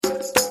Welcome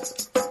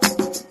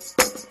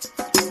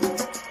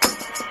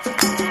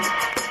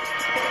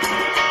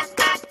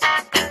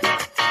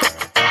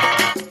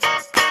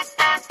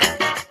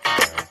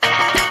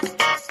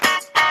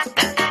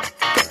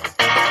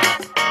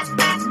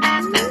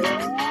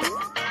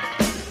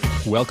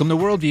to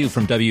Worldview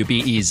from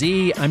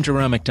WBEZ. I'm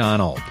Jerome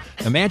McDonald.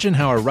 Imagine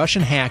how a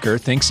Russian hacker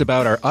thinks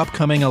about our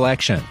upcoming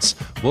elections.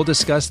 We'll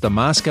discuss the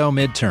Moscow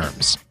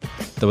midterms.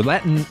 The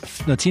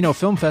Latino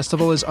Film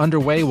Festival is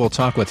underway. We'll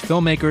talk with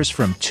filmmakers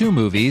from 2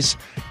 movies.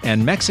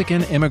 And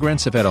Mexican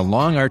immigrants have had a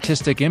long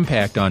artistic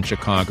impact on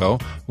Chicago.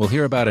 We'll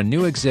hear about a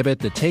new exhibit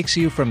that takes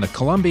you from the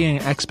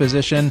Columbian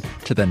Exposition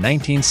to the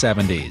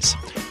 1970s.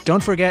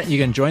 Don't forget, you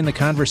can join the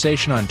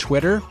conversation on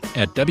Twitter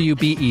at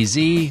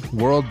WBEZ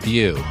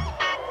Worldview.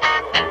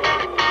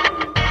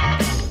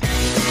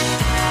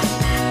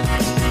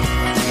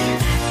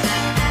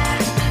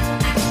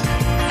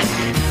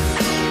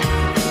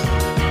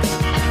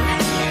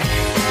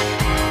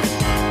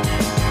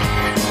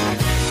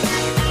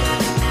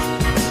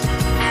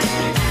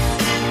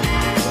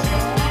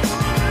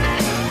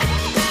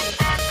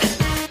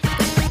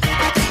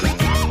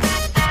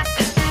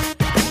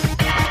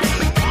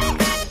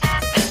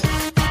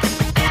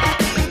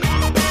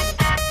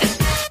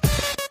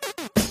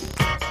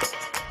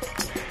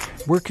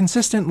 We're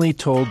consistently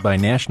told by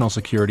national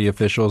security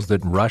officials that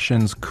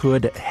Russians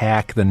could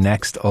hack the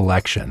next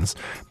elections,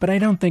 but I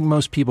don't think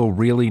most people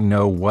really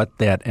know what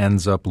that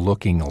ends up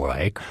looking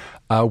like.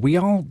 We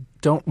all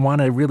don't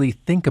want to really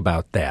think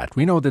about that.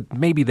 We know that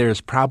maybe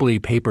there's probably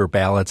paper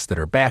ballots that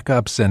are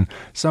backups and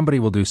somebody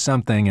will do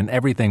something and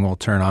everything will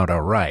turn out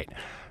all right.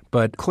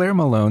 But Claire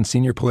Malone,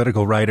 senior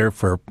political writer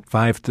for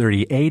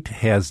 538,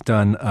 has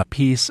done a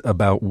piece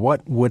about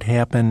what would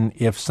happen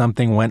if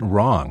something went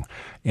wrong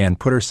and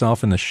put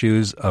herself in the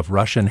shoes of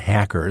Russian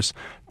hackers.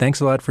 Thanks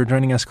a lot for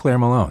joining us, Claire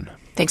Malone.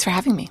 Thanks for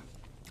having me.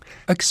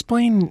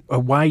 Explain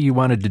why you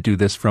wanted to do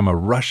this from a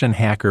Russian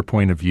hacker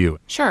point of view.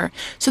 Sure.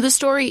 So the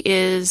story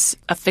is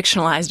a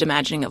fictionalized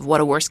imagining of what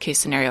a worst-case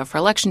scenario for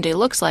Election Day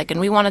looks like, and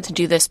we wanted to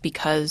do this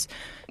because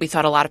we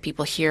thought a lot of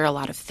people hear a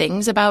lot of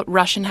things about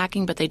Russian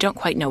hacking, but they don't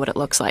quite know what it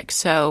looks like.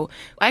 So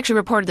I actually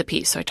reported the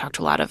piece. So I talked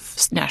to a lot of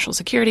national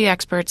security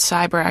experts,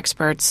 cyber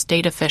experts,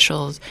 state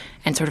officials,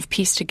 and sort of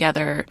pieced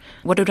together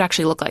what it would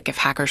actually look like if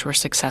hackers were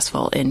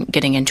successful in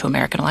getting into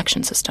American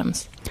election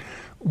systems.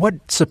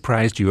 What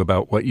surprised you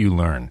about what you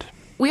learned?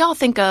 We all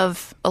think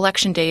of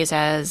election days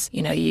as,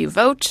 you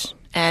vote,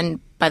 and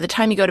by the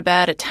time you go to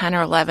bed at 10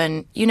 or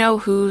 11, you know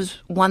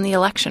who's won the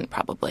election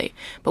probably.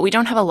 But we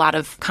don't have a lot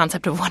of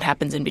concept of what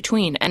happens in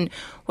between. And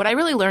what I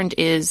really learned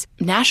is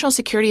national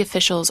security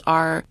officials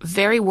are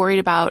very worried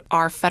about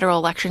our federal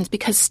elections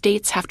because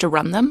states have to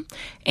run them.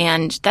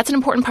 And that's an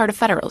important part of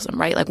federalism,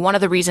 right? Like one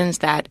of the reasons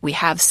that we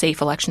have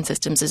safe election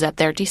systems is that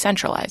they're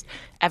decentralized.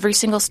 Every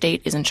single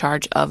state is in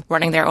charge of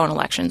running their own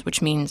elections,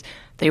 which means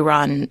they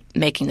run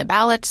making the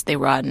ballots, they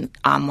run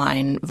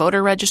online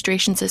voter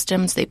registration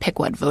systems, they pick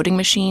what voting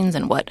machines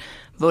and what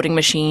voting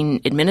machine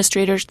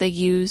administrators they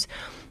use.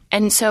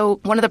 And so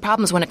one of the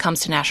problems when it comes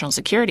to national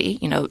security,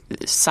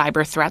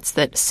 cyber threats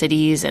that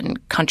cities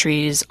and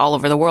countries all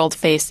over the world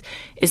face,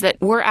 is that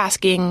we're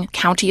asking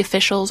county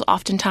officials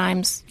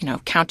oftentimes,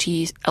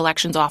 county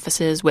elections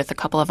offices with a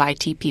couple of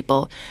IT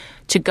people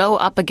to go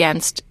up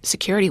against,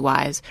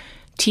 security-wise,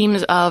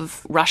 teams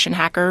of Russian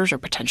hackers or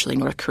potentially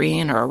North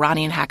Korean or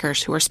Iranian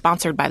hackers who are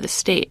sponsored by the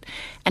state.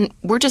 And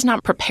we're just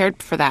not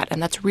prepared for that.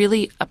 And that's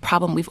really a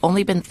problem we've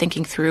only been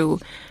thinking through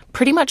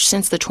pretty much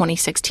since the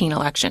 2016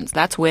 elections.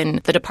 That's when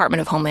the Department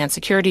of Homeland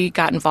Security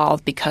got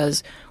involved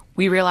because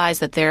we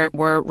realized that there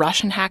were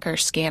Russian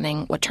hackers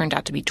scanning what turned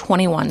out to be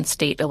 21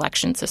 state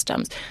election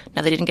systems.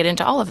 Now, they didn't get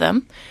into all of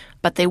them,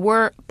 but they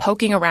were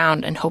poking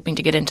around and hoping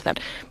to get into that.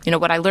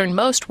 What I learned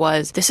most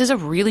was this is a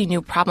really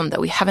new problem that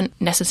we haven't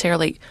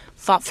necessarily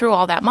thought through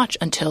all that much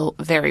until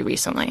very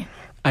recently.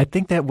 I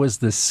think that was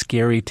the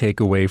scary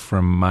takeaway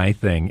from my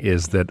thing,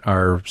 is that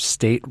our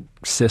state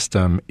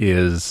system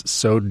is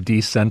so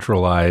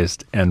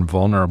decentralized and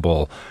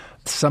vulnerable.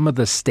 Some of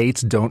the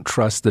states don't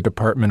trust the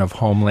Department of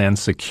Homeland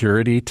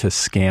Security to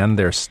scan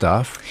their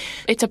stuff.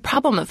 It's a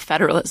problem of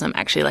federalism,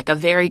 actually, like a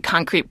very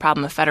concrete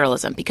problem of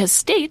federalism, because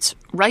states,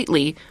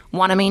 rightly,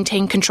 want to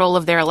maintain control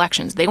of their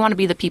elections. They want to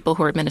be the people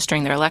who are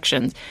administering their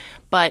elections.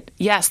 But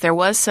yes, there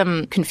was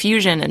some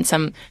confusion and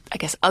some,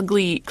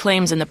 ugly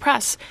claims in the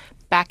press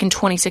back in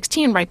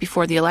 2016, right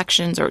before the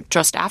elections or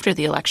just after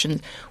the elections,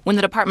 when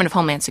the Department of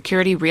Homeland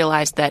Security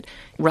realized that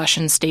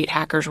Russian state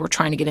hackers were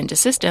trying to get into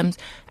systems.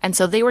 And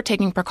so they were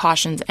taking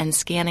precautions and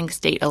scanning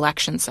state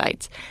election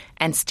sites.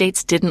 And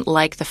states didn't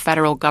like the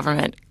federal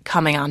government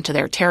coming onto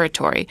their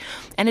territory.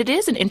 And it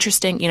is an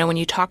interesting, when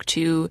you talk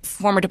to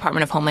former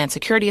Department of Homeland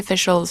Security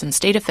officials and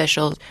state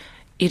officials,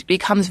 it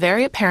becomes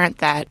very apparent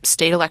that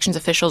state elections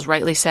officials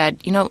rightly said,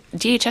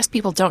 DHS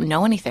people don't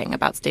know anything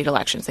about state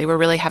elections. They were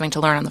really having to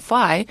learn on the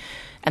fly.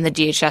 And the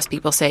DHS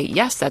people say,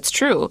 yes, that's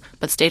true,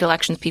 but state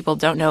elections people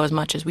don't know as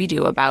much as we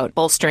do about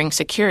bolstering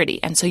security.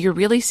 And so you're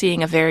really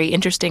seeing a very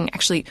interesting,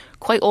 actually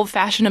quite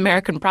old-fashioned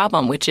American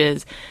problem, which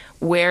is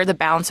where the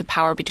balance of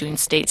power between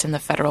states and the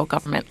federal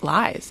government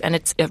lies. And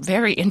it's a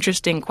very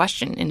interesting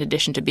question in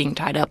addition to being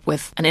tied up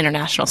with an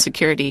international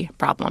security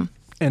problem.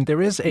 And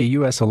there is a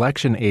U.S.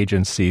 election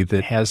agency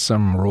that has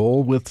some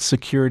role with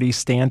security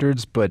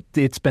standards, but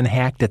it's been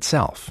hacked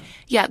itself.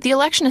 Yeah, the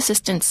Election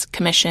Assistance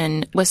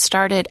Commission was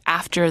started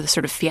after the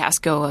sort of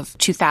fiasco of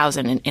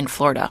 2000 in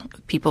Florida.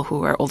 People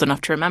who are old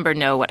enough to remember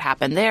know what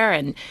happened there.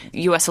 And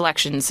U.S.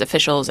 elections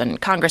officials and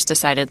Congress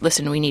decided,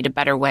 listen, we need a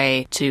better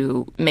way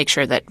to make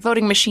sure that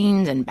voting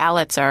machines and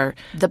ballots are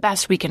the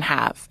best we can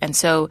have. And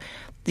so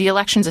the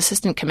Elections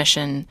Assistance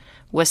Commission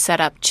was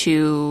set up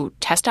to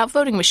test out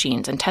voting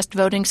machines and test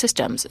voting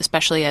systems,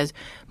 especially as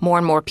more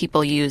and more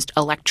people used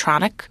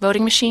electronic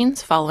voting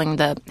machines following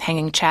the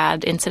Hanging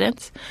Chad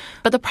incidents.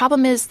 But the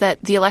problem is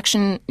that the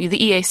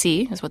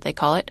EAC is what they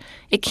call it,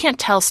 it can't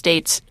tell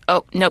states,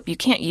 oh, nope, you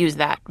can't use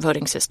that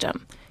voting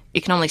system.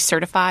 It can only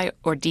certify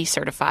or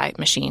decertify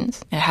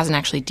machines. It hasn't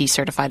actually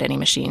decertified any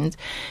machines.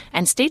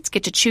 And states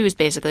get to choose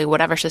basically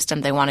whatever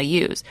system they want to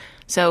use.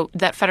 So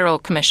that federal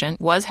commission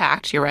was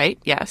hacked, you're right,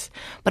 yes.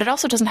 But it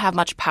also doesn't have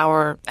much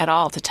power at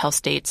all to tell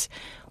states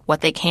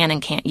what they can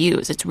and can't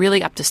use. It's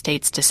really up to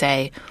states to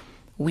say,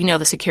 we know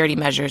the security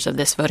measures of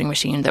this voting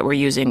machine that we're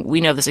using.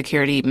 We know the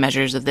security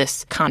measures of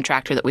this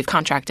contractor that we've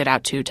contracted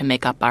out to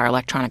make up our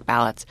electronic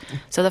ballots.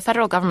 So the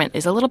federal government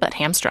is a little bit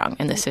hamstrung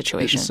in this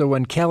situation. So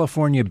when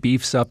California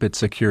beefs up its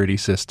security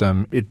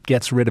system, it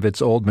gets rid of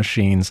its old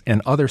machines,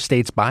 and other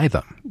states buy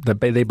them.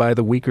 They buy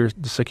the weaker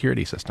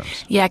security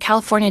systems. Yeah,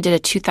 California did a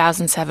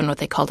 2007 what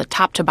they called a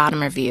top-to-bottom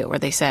review, where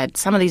they said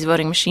some of these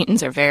voting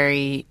machines are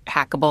very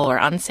hackable or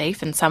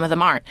unsafe, and some of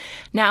them aren't.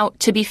 Now,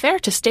 to be fair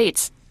to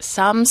states,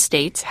 some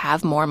states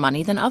have more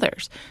money than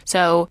others.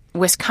 So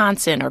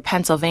Wisconsin or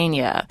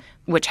Pennsylvania,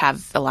 which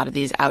have a lot of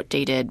these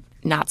outdated,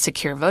 not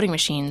secure voting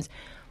machines,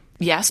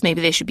 yes, maybe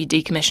they should be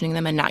decommissioning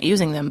them and not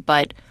using them,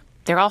 but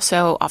they're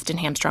also often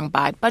hamstrung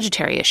by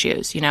budgetary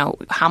issues. You know,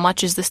 how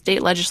much is the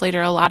state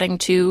legislator allotting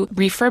to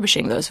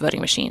refurbishing those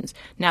voting machines?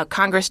 Now,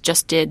 Congress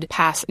just did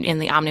pass in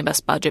the omnibus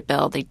budget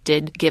bill, they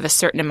did give a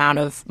certain amount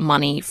of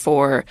money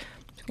for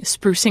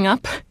sprucing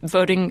up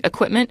voting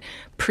equipment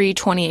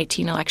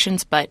pre-2018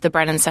 elections, but the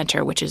Brennan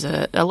Center, which is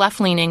a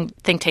left-leaning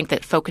think tank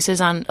that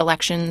focuses on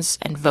elections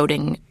and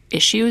voting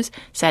issues,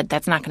 said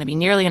that's not going to be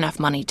nearly enough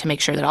money to make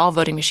sure that all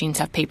voting machines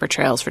have paper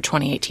trails for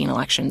 2018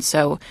 elections.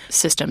 So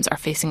systems are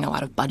facing a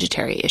lot of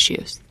budgetary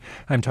issues.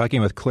 I'm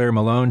talking with Claire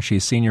Malone.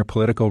 She's senior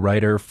political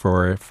writer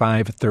for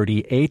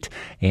 538,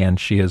 and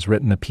she has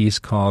written a piece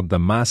called The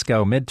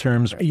Moscow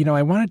Midterms. You know,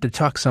 I wanted to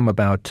talk some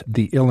about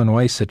the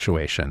Illinois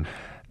situation.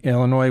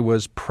 Illinois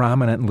was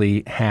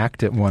prominently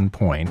hacked at one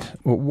point.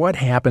 What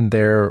happened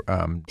there?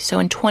 So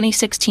in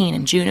 2016,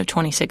 in June of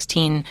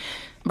 2016,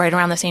 right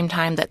around the same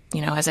time that,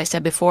 you know, as I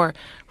said before,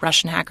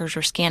 Russian hackers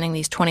were scanning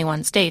these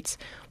 21 states,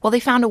 well, they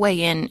found a way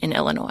in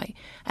Illinois.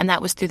 And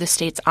that was through the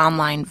state's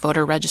online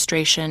voter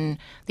registration,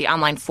 the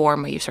online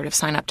form where you sort of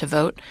sign up to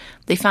vote.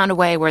 They found a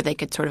way where they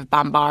could sort of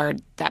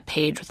bombard that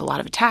page with a lot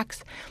of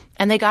attacks.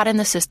 And they got in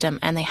the system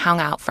and they hung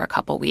out for a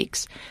couple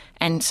weeks.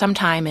 And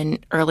sometime in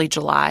early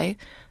July,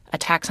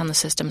 attacks on the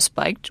system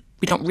spiked.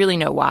 We don't really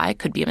know why. It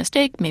could be a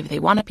mistake. Maybe they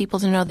wanted people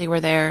to know they were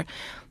there.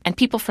 And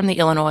people from the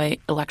Illinois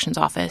Elections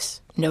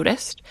Office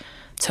noticed,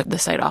 took the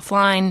site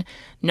offline,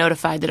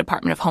 notified the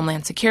Department of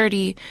Homeland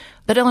Security.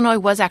 But Illinois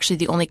was actually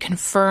the only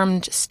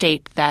confirmed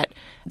state that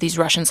these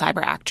Russian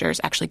cyber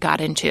actors actually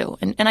got into.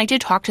 And I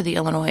did talk to the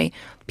Illinois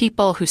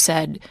people who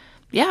said,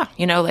 yeah,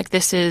 you know, like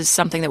this is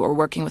something that we're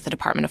working with the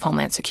Department of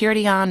Homeland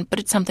Security on, but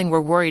it's something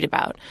we're worried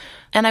about.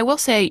 And I will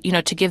say, you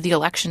know, to give the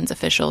elections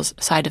officials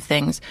side of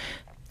things,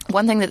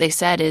 one thing that they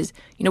said is,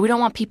 you know, we don't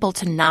want people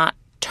to not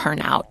turn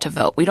out to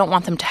vote. We don't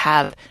want them to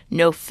have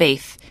no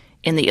faith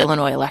in the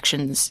Illinois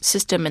elections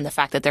system and the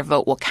fact that their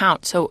vote will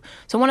count. So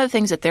one of the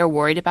things that they're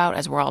worried about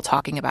as we're all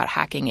talking about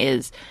hacking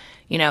is,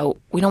 you know,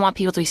 we don't want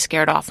people to be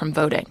scared off from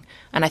voting.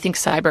 And I think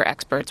cyber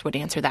experts would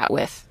answer that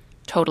with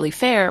totally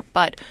fair,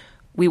 but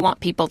we want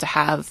people to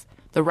have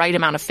the right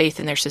amount of faith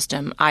in their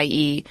system,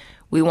 i.e.,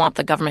 we want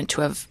the government to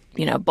have,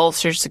 you know,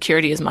 bolstered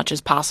security as much as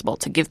possible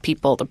to give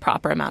people the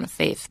proper amount of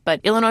faith.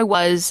 But Illinois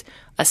was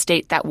a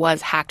state that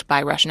was hacked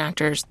by Russian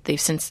actors. They've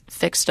since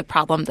fixed a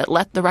problem that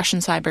let the Russian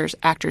cyber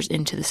actors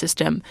into the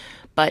system.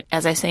 But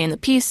as I say in the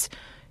piece,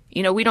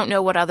 you know, we don't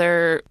know what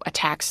other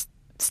attacks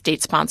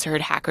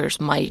state-sponsored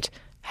hackers might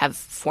have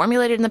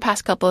formulated in the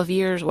past couple of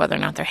years, whether or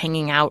not they're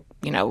hanging out,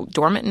 you know,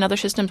 dormant in other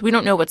systems. We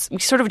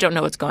sort of don't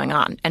know what's going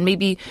on. And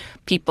maybe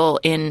people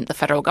in the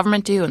federal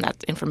government do, and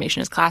that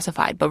information is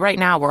classified. But right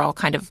now, we're all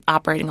kind of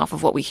operating off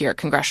of what we hear at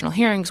congressional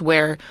hearings,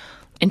 where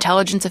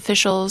intelligence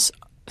officials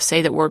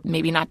say that we're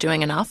maybe not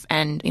doing enough.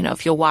 And, you know,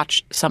 if you'll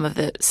watch some of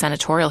the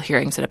senatorial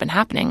hearings that have been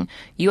happening,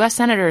 U.S.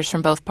 senators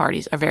from both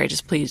parties are very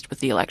displeased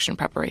with the election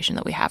preparation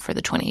that we have for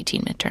the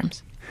 2018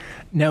 midterms.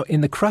 Now,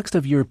 in the crux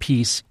of your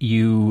piece,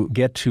 you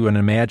get to an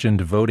imagined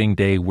voting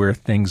day where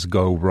things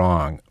go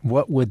wrong.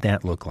 What would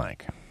that look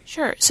like?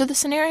 Sure. So the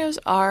scenarios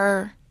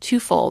are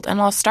twofold,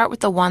 and I'll start with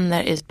the one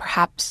that is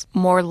perhaps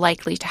more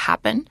likely to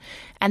happen,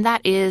 and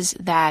that is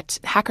that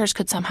hackers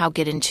could somehow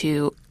get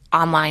into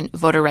online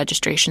voter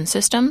registration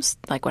systems,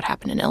 like what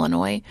happened in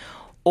Illinois,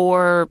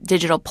 or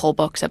digital poll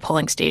books at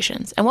polling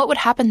stations. And what would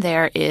happen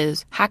there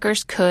is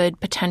hackers could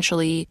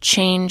potentially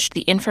change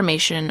the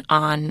information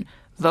on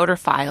voter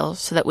files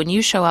so that when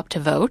you show up to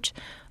vote,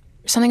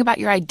 something about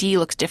your ID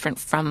looks different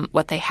from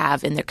what they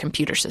have in their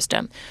computer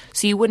system.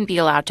 So you wouldn't be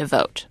allowed to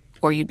vote,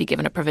 or you'd be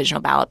given a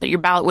provisional ballot, but your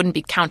ballot wouldn't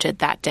be counted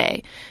that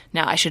day.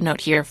 Now, I should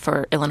note here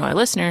for Illinois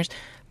listeners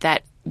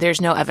that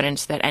there's no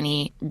evidence that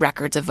any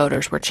records of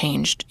voters were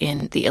changed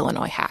in the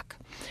Illinois hack.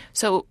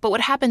 So, but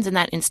what happens in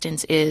that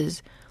instance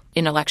is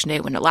in Election Day,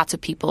 when lots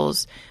of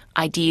people's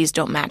IDs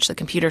don't match the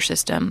computer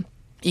system,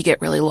 you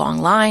get really long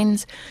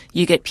lines.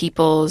 You get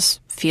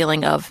people's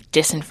feeling of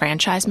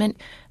disenfranchisement.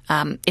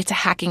 It's a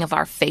hacking of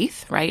our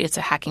faith, right? It's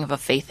a hacking of a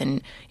faith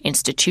in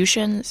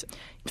institutions.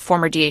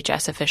 Former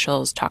DHS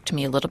officials talked to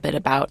me a little bit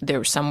about there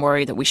was some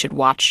worry that we should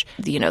watch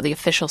the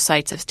official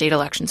sites of state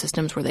election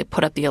systems where they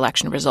put up the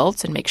election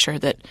results and make sure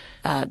that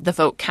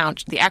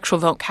the actual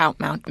vote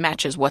count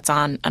matches what's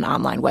on an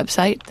online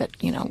website. That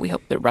we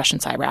hope that Russian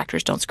cyber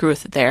actors don't screw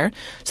with it there.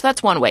 So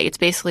that's one way. It's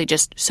basically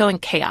just sowing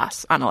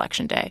chaos on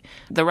Election Day.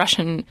 The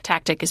Russian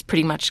tactic is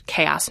pretty much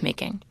chaos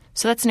making.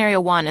 So that's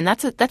scenario one, and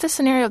that's a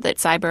scenario that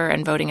cyber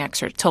and voting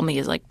experts told me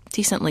is like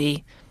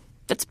decently.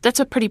 That's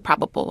a pretty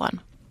probable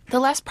one. The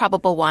less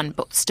probable one,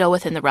 but still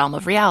within the realm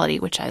of reality,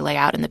 which I lay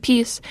out in the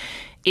piece,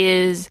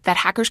 is that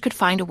hackers could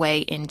find a way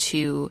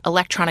into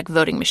electronic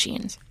voting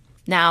machines.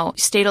 Now,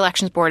 state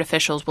elections board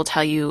officials will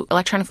tell you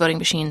electronic voting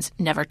machines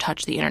never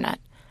touch the internet.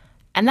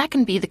 And that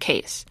can be the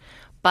case.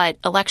 But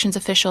elections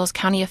officials,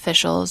 county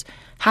officials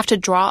have to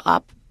draw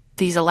up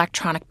these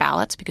electronic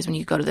ballots because when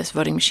you go to this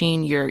voting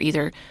machine, you're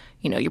either,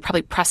 you're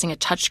probably pressing a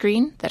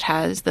touchscreen that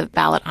has the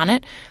ballot on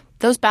it.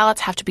 Those ballots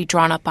have to be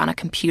drawn up on a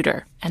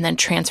computer and then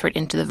transferred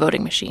into the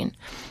voting machine.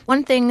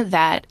 One thing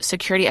that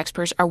security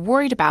experts are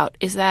worried about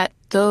is that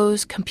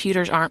those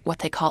computers aren't what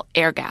they call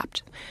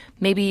air-gapped.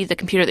 Maybe the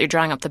computer that you're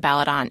drawing up the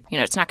ballot on,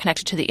 it's not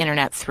connected to the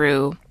internet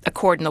through a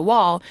cord in the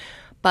wall,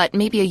 but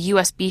maybe a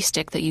USB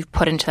stick that you've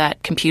put into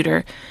that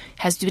computer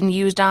has been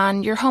used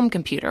on your home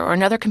computer or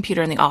another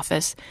computer in the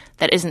office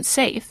that isn't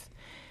safe.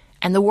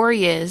 And the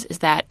worry is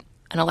that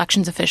an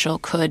elections official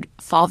could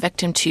fall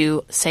victim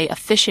to, say, a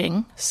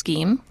phishing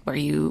scheme where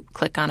you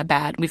click on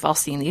we've all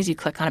seen these, you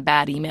click on a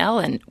bad email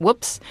and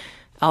whoops,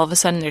 all of a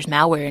sudden there's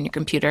malware in your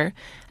computer,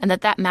 and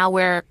that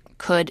malware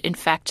could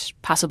infect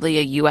possibly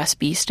a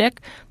USB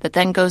stick that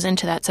then goes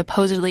into that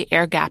supposedly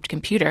air-gapped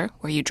computer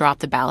where you drop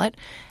the ballot,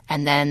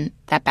 and then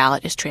that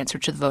ballot is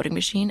transferred to the voting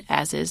machine,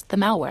 as is the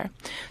malware.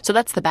 So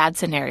that's the bad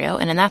scenario,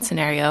 and in that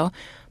scenario,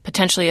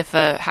 potentially if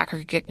a hacker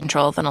could get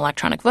control of an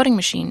electronic voting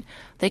machine,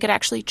 they could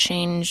actually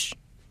change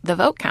the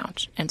vote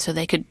count. And so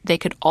they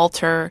could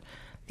alter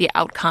the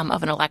outcome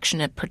of an election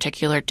in a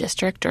particular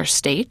district or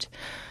state.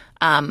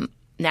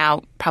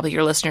 Now, probably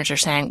your listeners are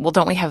saying, well,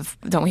 don't we have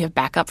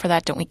backup for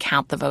that? Don't we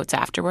count the votes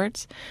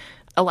afterwards?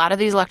 A lot of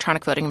these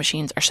electronic voting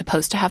machines are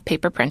supposed to have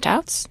paper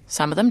printouts.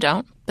 Some of them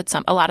don't, but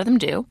a lot of them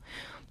do.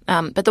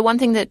 But the one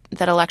thing that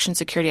election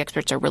security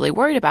experts are really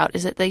worried about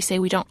is that they say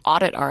we don't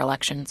audit our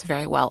elections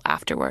very well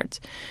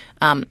afterwards.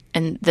 And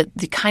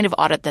the kind of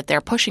audit that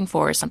they're pushing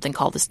for is something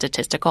called a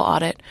statistical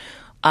audit,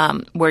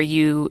 where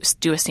you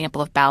do a sample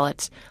of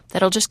ballots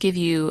that'll just give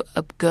you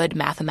a good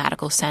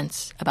mathematical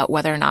sense about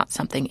whether or not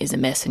something is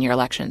amiss in your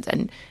elections.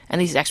 And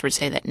these experts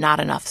say that not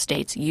enough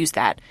states use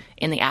that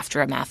in the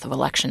aftermath of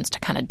elections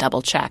to kind of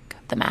double-check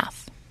the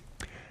math.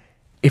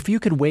 If you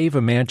could wave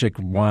a magic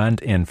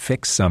wand and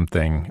fix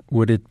something,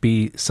 would it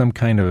be some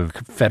kind of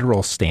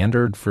federal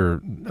standard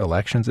for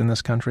elections in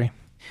this country?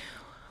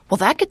 Well,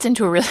 that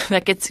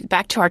gets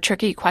back to our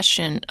tricky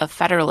question of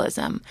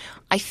federalism.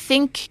 I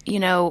think,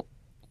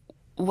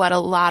 what a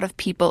lot of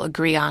people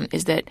agree on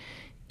is that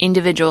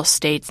individual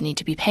states need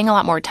to be paying a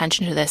lot more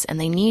attention to this, and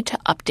they need to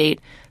update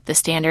the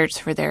standards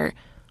for their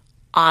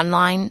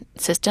online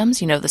systems,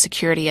 the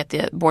security at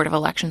the Board of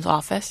Elections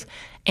office,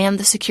 and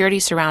the security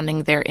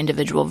surrounding their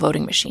individual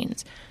voting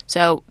machines.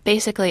 So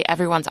basically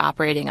everyone's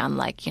operating on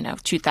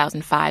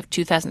 2005,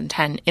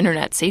 2010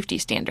 internet safety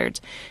standards,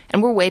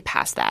 and we're way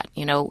past that.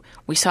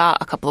 We saw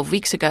a couple of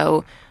weeks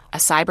ago a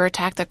cyber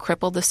attack that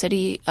crippled the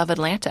city of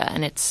Atlanta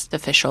and its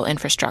official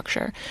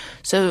infrastructure.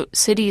 So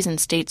cities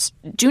and states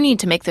do need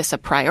to make this a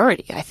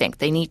priority, I think.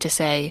 They need to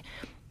say,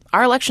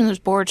 our elections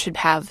board should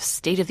have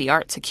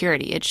state-of-the-art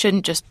security. It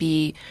shouldn't just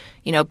be,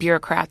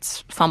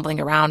 bureaucrats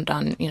fumbling around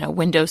on,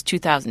 Windows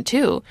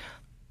 2002.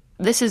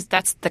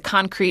 That's the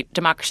concrete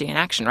democracy in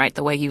action, right?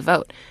 The way you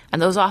vote.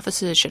 And those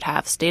offices should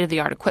have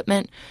state-of-the-art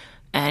equipment,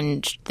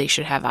 and they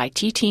should have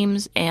IT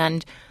teams,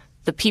 and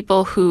the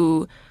people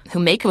who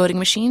make voting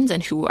machines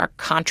and who are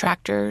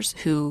contractors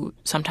who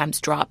sometimes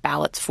draw up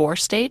ballots for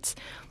states,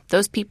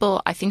 those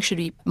people, I think, should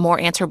be more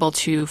answerable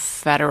to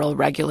federal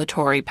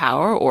regulatory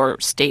power or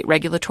state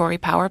regulatory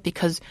power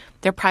because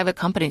they're private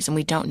companies and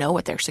we don't know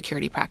what their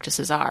security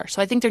practices are.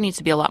 So I think there needs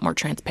to be a lot more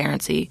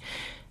transparency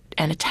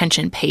and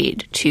attention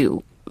paid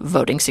to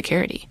voting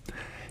security.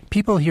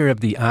 People here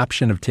have the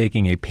option of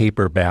taking a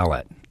paper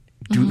ballot.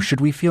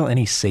 Should we feel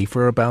any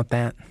safer about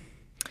that?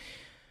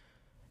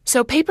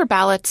 So paper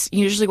ballots,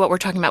 usually what we're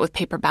talking about with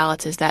paper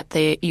ballots is that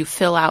you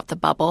fill out the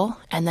bubble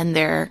and then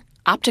they're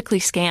optically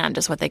scanned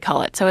is what they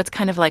call it. So it's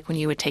kind of like when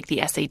you would take the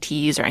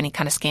SATs or any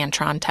kind of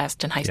Scantron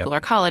test in high school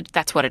or college.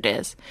 That's what it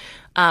is.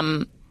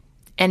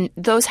 And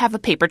those have a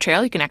paper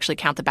trail. You can actually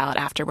count the ballot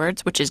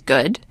afterwards, which is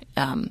good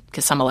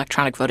because some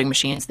electronic voting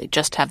machines, they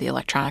just have the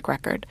electronic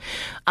record.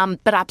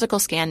 But optical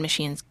scan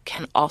machines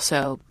can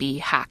also be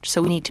hacked.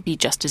 So we need to be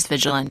just as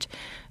vigilant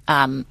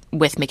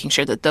with making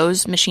sure that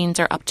those machines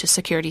are up to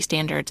security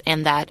standards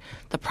and that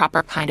the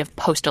proper kind of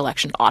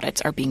post-election audits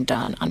are being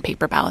done on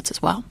paper ballots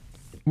as well.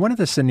 One of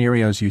the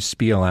scenarios you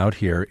spiel out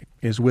here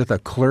is with a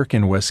clerk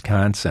in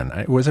Wisconsin.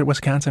 Was it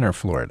Wisconsin or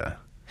Florida?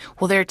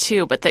 Well, there are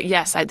two, but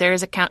yes, there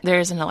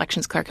is an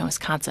elections clerk in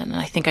Wisconsin, and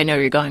I think I know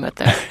where you're going with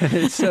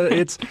this.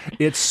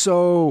 It's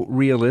so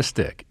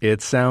realistic.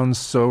 It sounds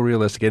so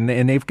realistic, and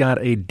they've got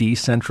a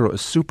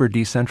super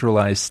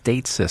decentralized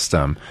state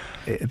system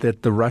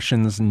that the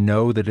Russians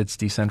know that it's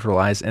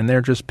decentralized, and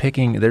they're just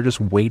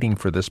waiting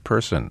for this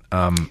person.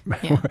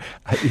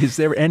 Is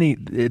there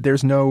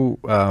there's no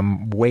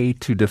way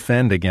to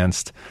defend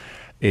against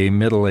a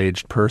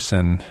middle-aged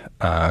person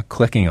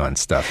clicking on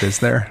stuff, is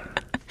there?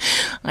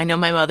 I know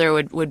my mother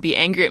would be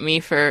angry at me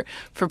for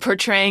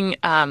portraying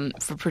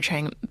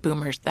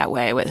boomers that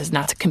way, as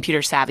not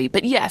computer savvy.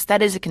 But yes,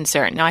 that is a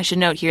concern. Now, I should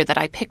note here that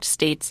I picked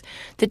states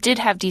that did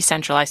have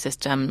decentralized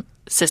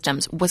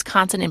systems.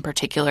 Wisconsin, in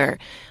particular,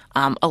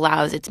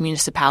 allows its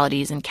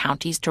municipalities and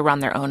counties to run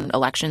their own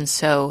elections.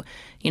 So,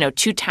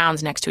 two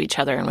towns next to each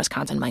other in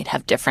Wisconsin might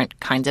have different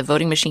kinds of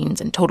voting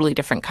machines and totally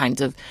different kinds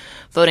of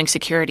voting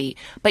security.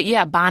 But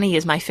yeah, Bonnie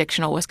is my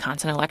fictional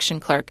Wisconsin election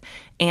clerk,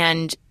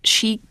 and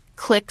she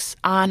clicks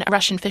on a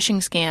Russian phishing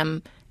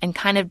scam and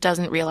kind of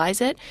doesn't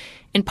realize it,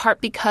 in part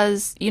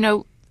because,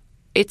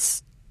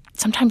 it's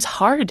sometimes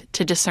hard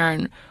to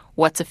discern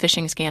what's a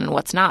phishing scam and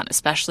what's not,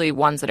 especially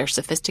ones that are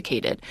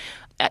sophisticated.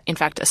 In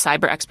fact, a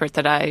cyber expert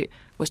that I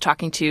was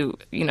talking to,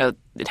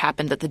 it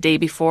happened that the day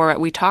before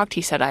we talked,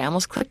 he said, I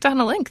almost clicked on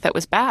a link that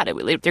was bad.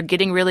 They're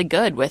getting really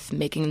good with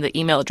making the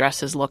email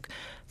addresses look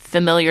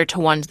familiar to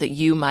ones that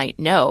you might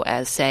know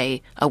as,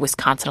 say, a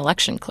Wisconsin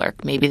election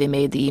clerk. Maybe they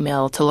made the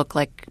email to look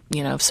like,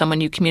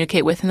 someone you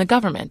communicate with in the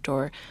government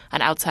or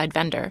an outside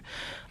vendor.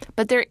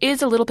 But there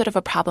is a little bit of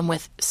a problem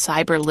with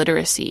cyber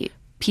literacy.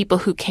 People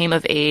who came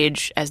of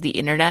age as the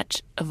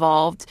internet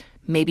evolved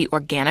maybe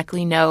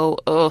organically know,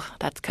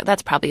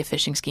 that's probably a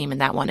phishing scheme and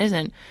that one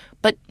isn't.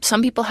 But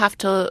some people have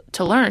to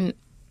learn,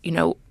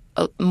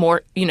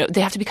 more,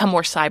 they have to become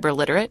more cyber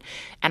literate.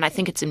 And I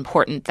think it's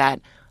important that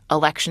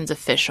elections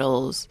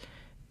officials,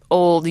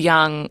 old,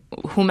 young,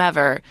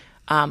 whomever,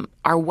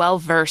 are well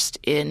versed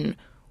in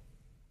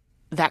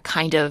that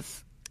kind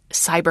of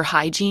cyber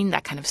hygiene,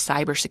 that kind of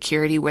cyber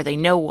security where they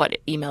know what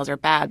emails are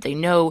bad. They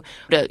know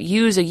to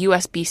use a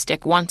USB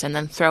stick once and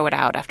then throw it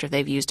out after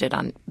they've used it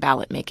on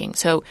ballot making.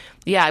 So,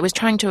 yeah, I was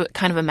trying to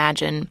kind of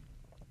imagine,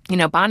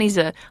 Bonnie's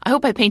I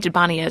hope I painted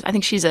Bonnie as, I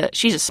think she's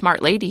a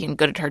smart lady and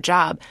good at her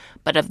job.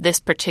 But of this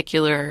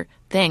particular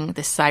thing,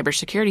 this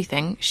cybersecurity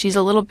thing, she's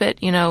a little bit,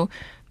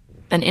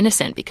 an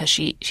innocent because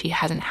she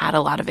hasn't had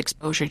a lot of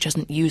exposure. She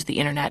doesn't use the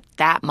internet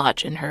that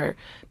much in her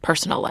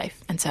personal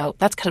life. And so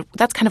that's kind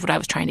of what I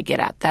was trying to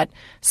get at, that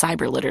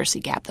cyber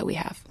literacy gap that we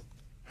have.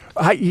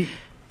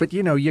 But,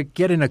 you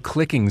get in a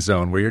clicking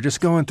zone where you're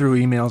just going through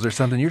emails or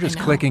something. You're just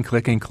clicking,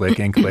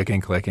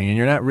 and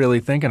you're not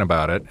really thinking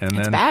about it. And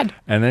it's bad.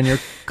 And then you're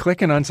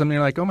clicking on something.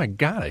 You're like, oh, my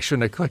God, I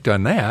shouldn't have clicked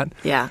on that.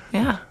 Yeah.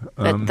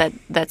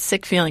 That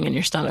sick feeling in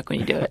your stomach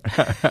when you do it.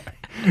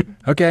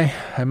 Okay,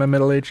 I'm a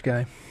middle-aged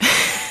guy.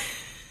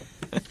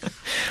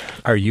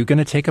 Are you going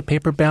to take a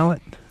paper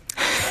ballot?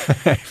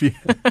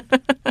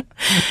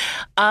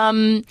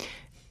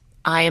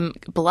 I am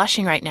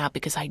blushing right now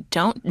because I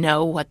don't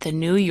know what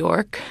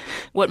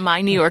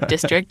my New York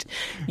district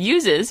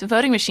uses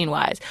voting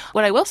machine-wise.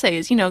 What I will say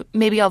is,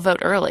 maybe I'll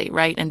vote early,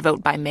 right, and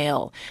vote by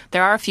mail.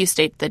 There are a few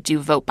states that do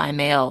vote by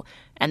mail,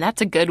 and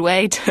that's a good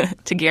way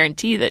to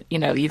guarantee that,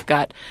 you've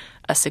got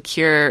a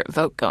secure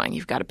vote going.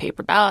 You've got a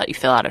paper ballot, you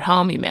fill out at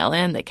home, you mail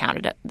in, they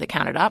count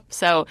it up.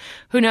 So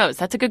who knows?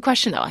 That's a good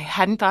question, though. I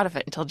hadn't thought of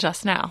it until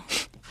just now.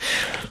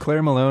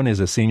 Claire Malone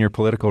is a senior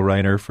political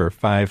writer for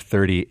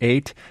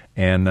 538,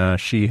 and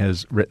she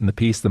has written the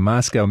piece, The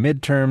Moscow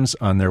Midterms,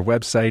 on their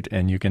website,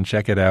 and you can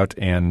check it out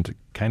and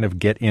kind of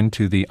get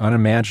into the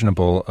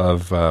unimaginable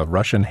of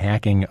Russian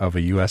hacking of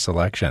a U.S.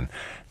 election.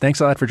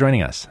 Thanks a lot for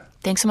joining us.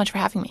 Thanks so much for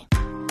having me.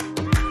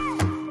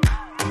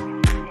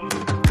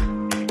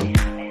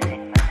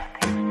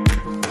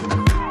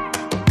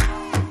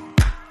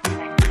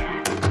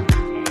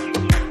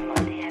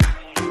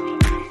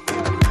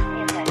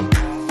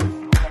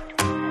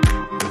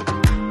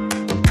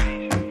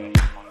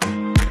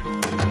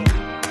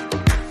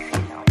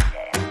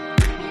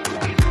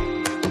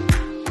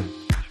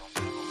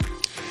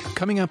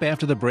 Coming up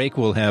after the break,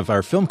 we'll have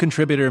our film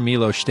contributor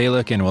Milo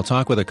Stalik, and we'll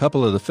talk with a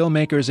couple of the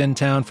filmmakers in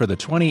town for the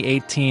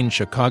 2018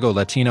 Chicago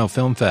Latino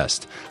Film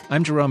Fest.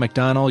 I'm Jerome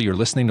McDonnell. You're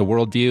listening to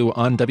Worldview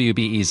on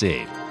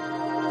WBEZ.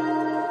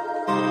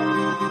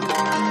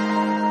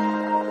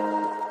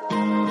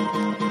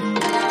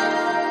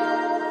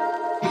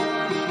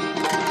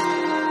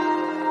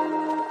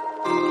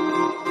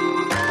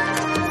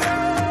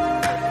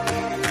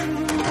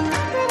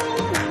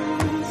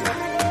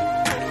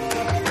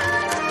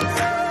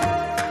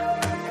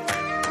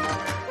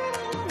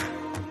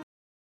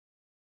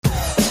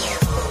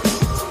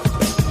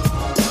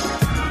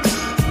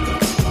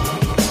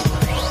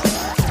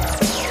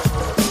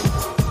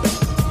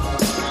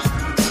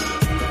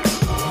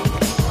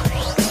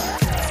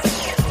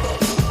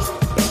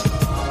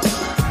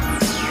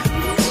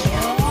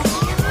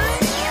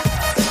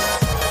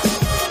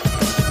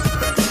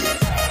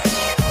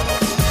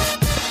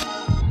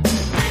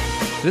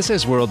 This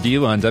is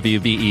Worldview on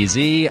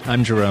WBEZ.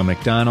 I'm Jerome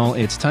McDonnell.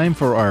 It's time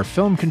for our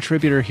film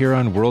contributor here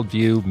on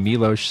Worldview,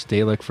 Milos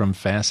Stalik from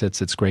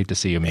Facets. It's great to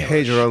see you, Milos.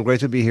 Hey, Jerome. Great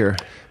to be here.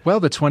 Well,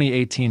 the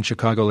 2018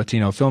 Chicago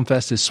Latino Film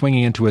Fest is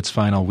swinging into its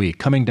final week,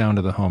 coming down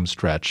to the home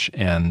stretch,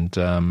 and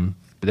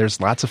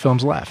there's lots of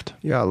films left.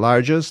 Yeah,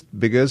 largest,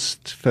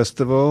 biggest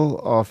festival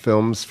of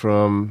films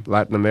from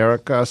Latin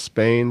America,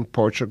 Spain,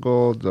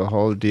 Portugal, the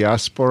whole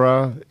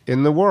diaspora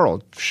in the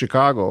world,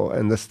 Chicago,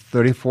 and this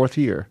 34th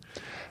year.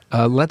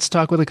 Let's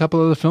talk with a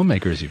couple of the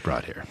filmmakers you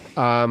brought here.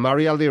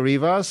 Marieldy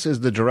Rivas is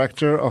the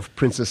director of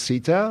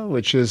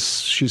Princesita,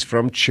 she's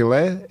from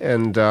Chile,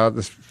 and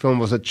this film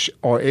was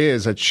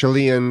is a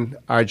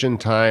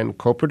Chilean-Argentine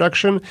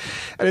co-production.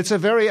 And it's a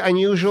very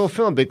unusual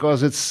film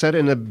because it's set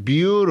in a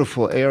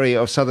beautiful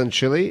area of southern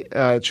Chile.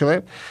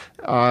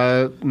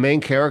 Main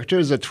character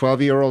is a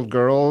 12-year-old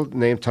girl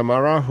named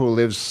Tamara who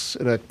lives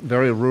in a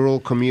very rural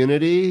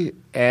community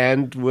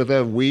and with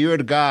a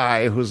weird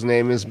guy whose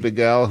name is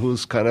Miguel,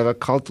 who's kind of a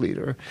cult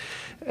leader.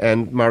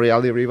 And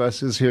Marieldy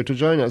Rivas is here to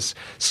join us.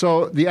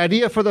 So the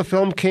idea for the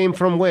film came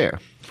from where?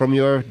 From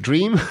your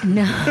dream?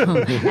 No,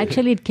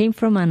 actually it came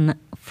from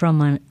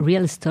a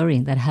real story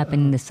that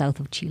happened in the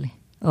south of Chile,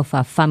 of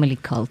a family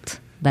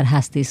cult that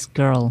has this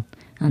girl,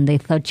 and they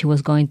thought she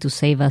was going to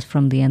save us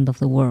from the end of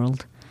the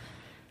world.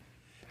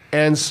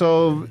 And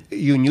so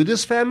you knew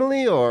this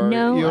family, or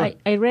no?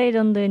 I read it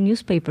on the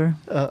newspaper.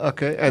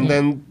 Okay, and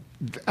then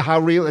how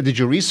real did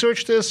you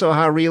research this, or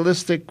how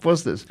realistic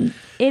was this?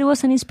 It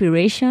was an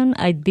inspiration.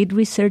 I did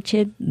research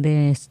it.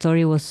 The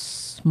story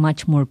was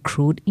much more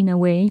crude in a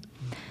way,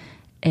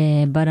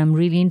 but I'm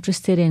really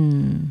interested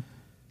in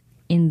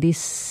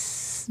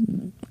these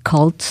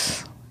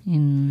cults,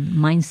 in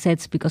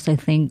mindsets, because I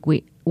think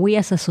we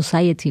as a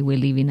society we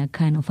live in a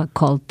kind of a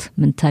cult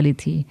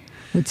mentality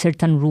with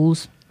certain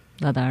rules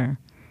that are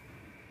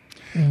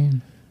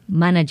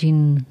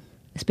managing,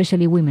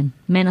 especially women,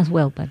 men as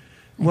well. But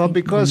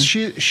because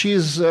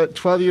she's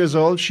 12 years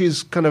old,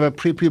 she's kind of a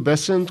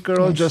prepubescent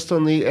girl, yes, just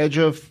on the edge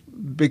of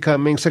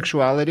becoming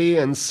sexuality,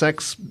 and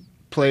sex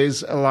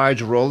plays a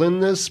large role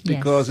in this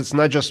because it's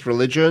not just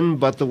religion,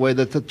 but the way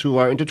that the two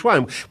are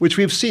intertwined, which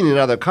we've seen in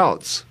other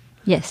cults.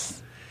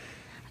 Yes.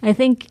 I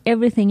think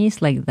everything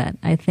is like that.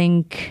 I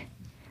think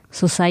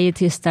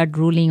society started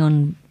ruling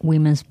on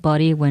women's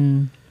body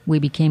when we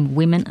became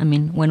women. I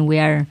mean, when we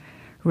are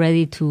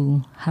ready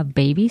to have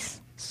babies,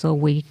 so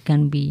we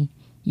can be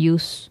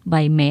used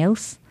by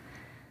males.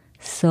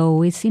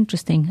 So it's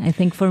interesting. I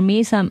think for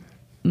me it's a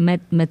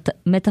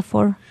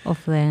metaphor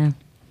of the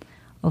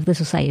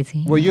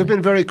society. Well, you've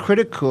been very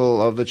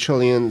critical of the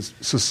Chilean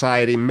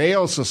society,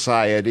 male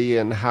society,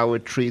 and how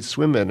it treats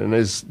women. And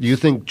do you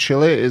think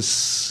Chile is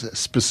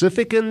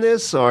specific in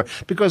this? Or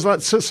because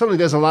certainly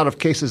there's a lot of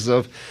cases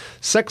of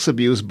sex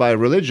abuse by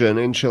religion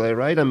in Chile,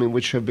 right? I mean,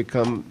 which have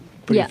become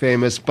pretty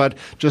famous. But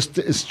just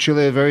is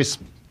Chile very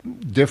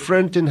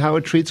different in how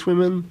it treats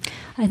women?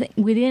 I think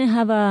we didn't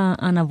have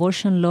an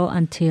abortion law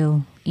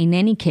until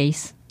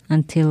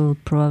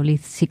probably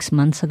 6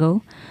 months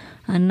ago.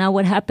 And now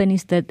what happened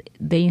is that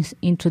they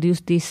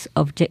introduced this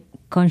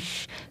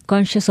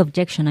conscious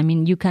objection. I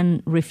mean, you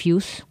can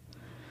refuse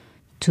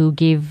to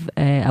give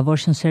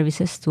abortion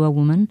services to a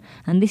woman.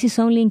 And this is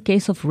only in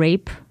case of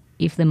rape,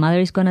 if the mother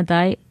is going to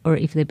die or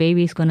if the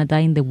baby is going to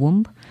die in the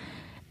womb.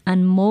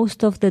 And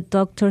most of the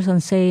doctors are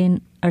saying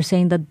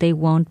that they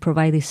won't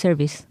provide this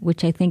service,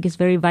 which I think is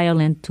very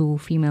violent to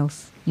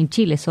females in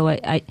Chile. So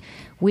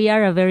we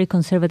are a very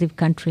conservative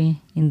country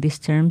in these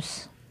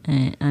terms.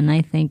 And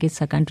I think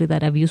it's a country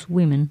that abuses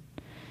women.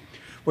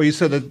 Well, you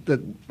said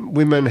that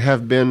women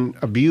have been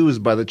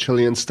abused by the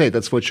Chilean state.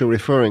 That's what you're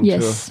referring to.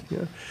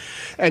 Yeah.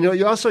 And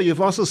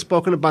you've also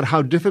spoken about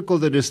how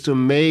difficult it is to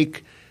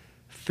make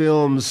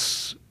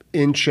films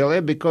in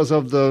Chile because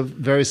of the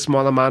very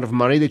small amount of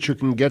money that you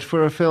can get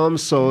for a film.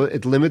 So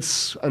it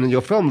limits, and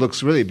your film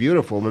looks really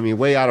beautiful. I mean,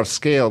 way out of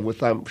scale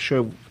with, I'm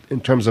sure,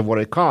 in terms of what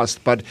it costs.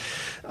 But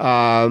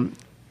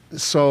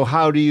so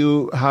how do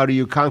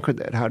you conquer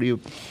that? How do you...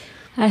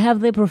 I have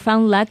the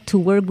profound luck to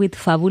work with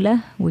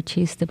Fabula, which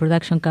is the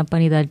production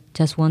company that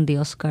just won the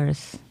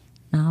Oscars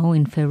now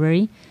in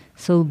February.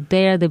 So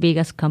they are the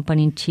biggest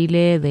company in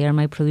Chile. They are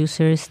my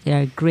producers. They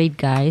are great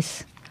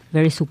guys,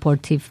 very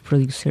supportive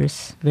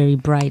producers, very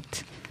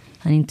bright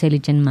and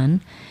intelligent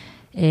man.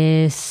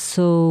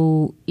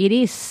 So it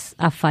is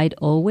a fight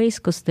always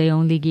because they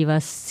only give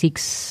us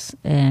 6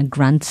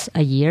 grants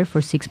a year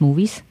for 6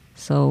 movies.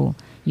 So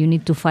you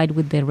need to fight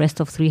with the rest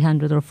of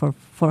 300 or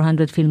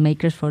 400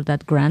 filmmakers for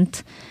that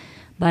grant.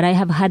 But I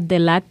have had the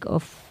luck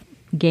of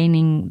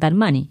gaining that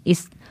money.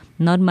 It's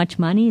not much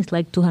money. It's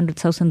like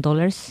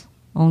 $200,000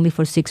 only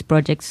for 6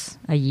 projects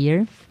a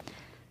year.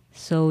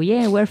 So,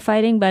 yeah, we're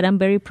fighting, but I'm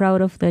very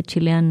proud of the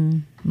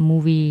Chilean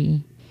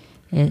movie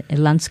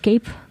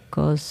landscape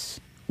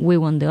because we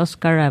won the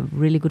Oscar, a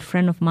really good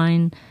friend of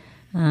mine,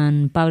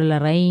 and Pablo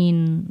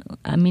Larraín.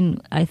 I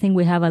mean, I think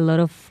we have a lot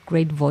of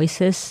great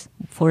voices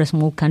for a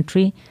small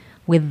country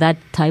with that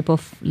type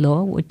of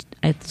law,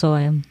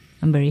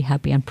 I'm very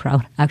happy and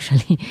proud,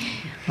 actually,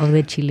 of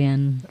the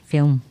Chilean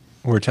film.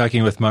 We're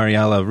talking with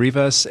Mariela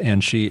Rivas,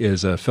 and she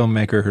is a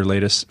filmmaker. Her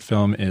latest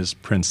film is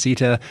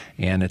Princita,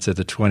 and it's at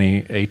the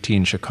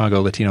 2018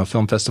 Chicago Latino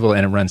Film Festival,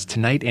 and it runs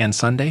tonight and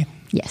Sunday?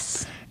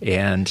 Yes.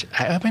 And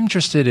I'm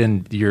interested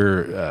in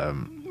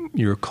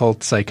your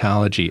cult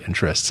psychology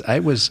interests. I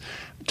was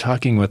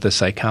talking with a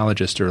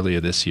psychologist earlier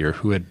this year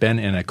who had been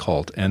in a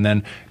cult and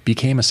then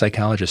became a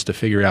psychologist to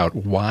figure out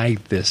why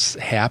this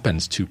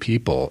happens to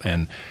people.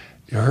 And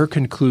her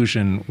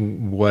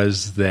conclusion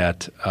was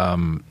that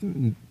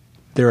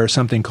there are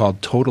something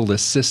called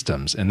totalist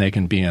systems, and they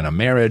can be in a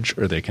marriage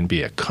or they can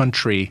be a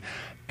country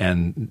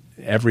and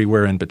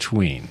everywhere in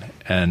between.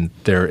 And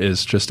there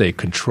is just a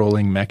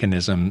controlling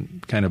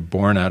mechanism kind of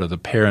born out of the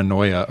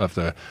paranoia of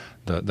the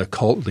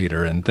cult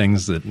leader and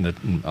things that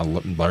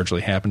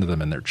largely happen to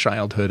them in their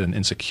childhood and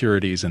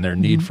insecurities and their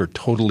need for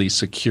totally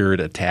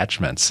secured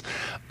attachments.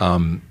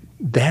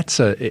 There's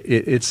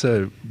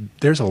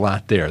a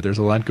lot there. There's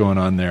a lot going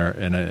on there,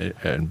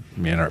 and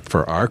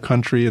for our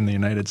country in the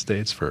United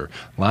States, for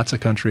lots of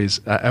countries.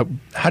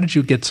 How did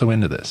you get so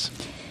into this?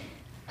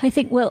 I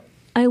think,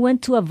 I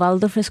went to a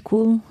Waldorf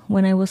school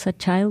when I was a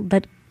child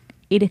that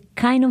it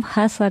kind of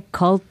has a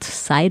cult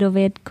side of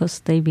it because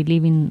they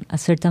believe in a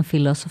certain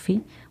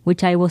philosophy,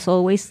 which I was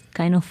always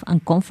kind of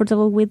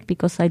uncomfortable with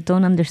because I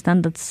don't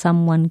understand that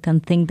someone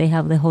can think they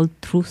have the whole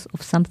truth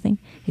of something.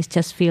 It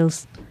just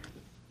feels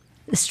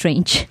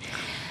strange.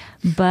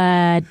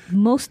 But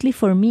mostly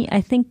for me, I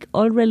think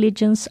all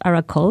religions are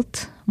a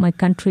cult. My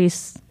country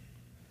is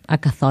a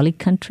Catholic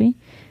country,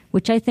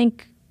 which I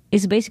think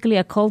is basically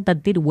a cult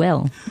that did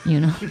well,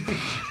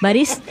 But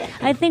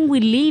I think we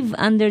live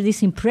under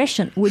this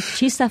impression,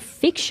 which is a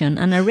fiction,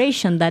 a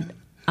narration that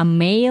a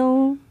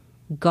male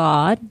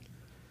god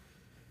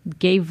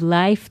gave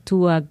life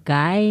to a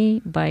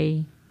guy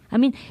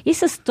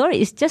it's a story.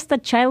 It's just a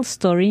child's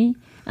story.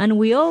 And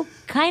we all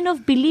kind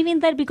of believe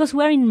in that because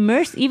we're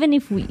immersed, even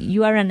if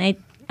you are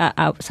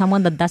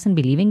someone that doesn't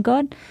believe in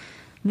God.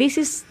 This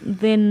is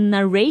the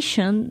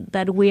narration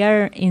that we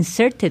are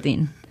inserted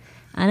in.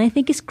 And I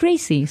think it's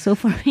crazy. So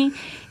for me,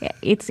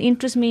 it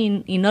interests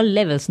me in all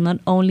levels, not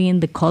only in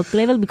the cult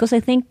level, because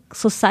I think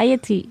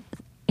society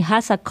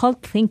has a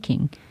cult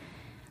thinking.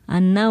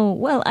 And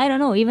now, I don't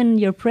know, even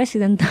your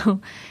president now,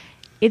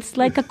 it's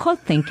like a cult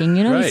thinking,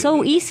 Right. It's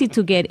so easy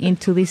to get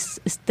into this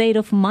state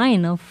of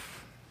mind of...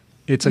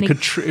 It's a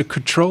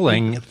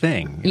controlling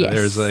thing.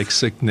 Yes. There's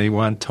they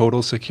want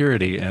total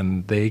security,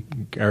 and they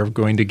are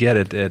going to get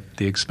it at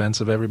the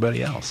expense of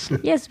everybody else.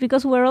 Yes,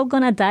 because we're all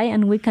going to die,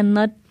 and we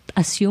cannot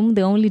assume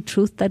the only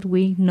truth that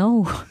we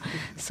know.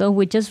 So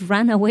we just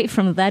ran away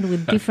from that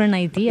with different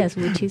ideas,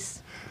 which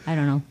is, I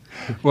don't know.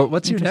 Well,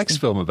 what's your next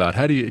film about?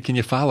 Can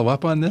you follow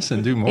up on this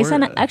and do more? It's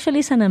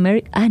an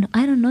American.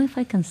 I don't know if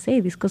I can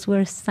say this because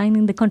we're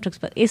signing the contracts,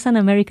 but it's an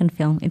American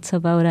film. It's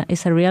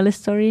a real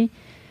story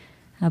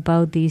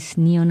about this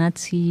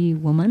neo-Nazi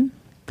woman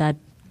that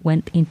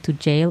went into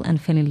jail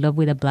and fell in love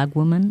with a black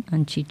woman,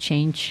 and she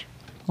changed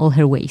all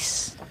her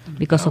ways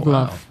because of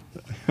love.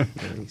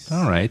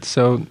 All right,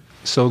 so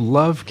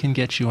love can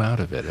get you out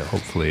of it,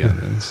 hopefully.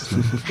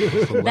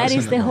 That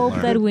is the hope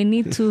that we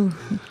need to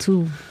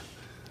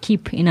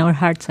keep in our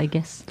hearts, I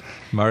guess.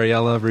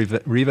 Mariela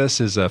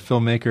Rivas is a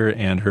filmmaker,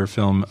 and her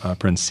film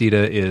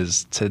Princita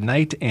is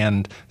tonight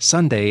and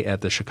Sunday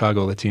at the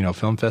Chicago Latino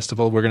Film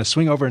Festival. We're going to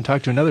swing over and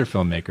talk to another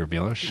filmmaker,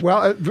 Milos.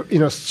 Well,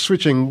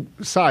 switching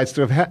sides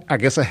to,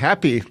 a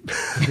happy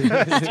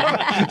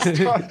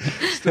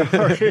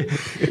story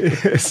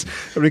is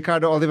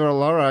Ricardo Oliver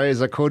Lara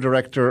is a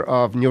co-director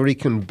of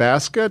Nuyorican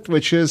Basket,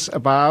 which is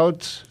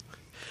about...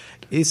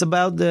 It's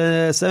about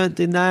the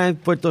 79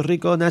 Puerto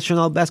Rico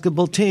national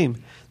basketball team.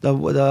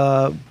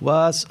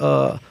 Most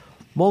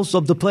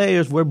of the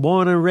players were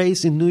born and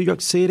raised in New York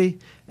City,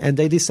 and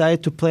they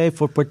decided to play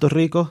for Puerto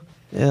Rico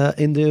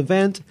in the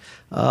event.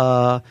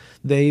 The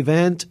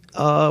event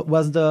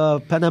was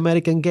the Pan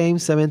American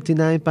Games,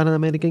 79 Pan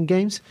American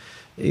Games.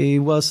 It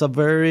was a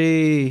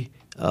very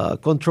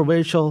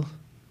controversial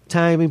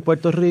time in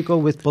Puerto Rico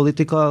with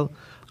political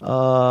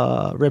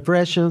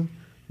repression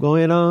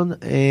going on,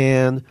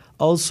 and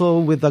also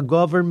with a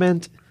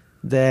government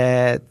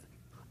that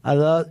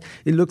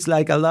it looks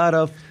like a lot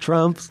of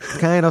Trump's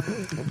kind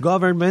of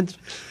government,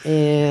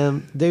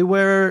 and they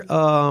were.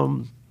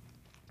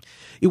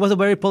 It was a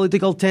very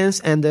political tense,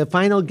 and the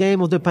final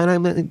game of the Pan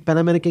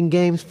American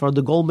Games for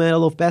the gold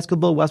medal of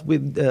basketball was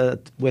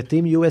with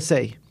Team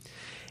USA,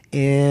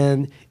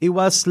 and it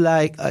was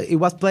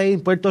played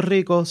in Puerto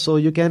Rico, so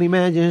you can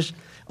imagine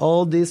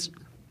all these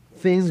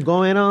things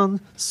going on.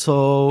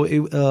 So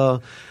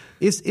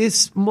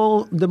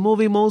the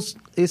movie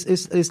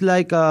is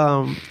like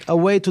a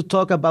way to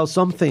talk about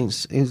some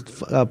things in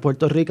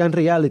Puerto Rican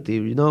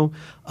reality,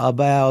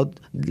 about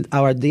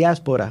our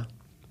diaspora,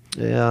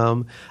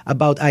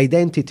 about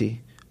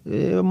identity.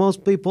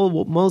 Most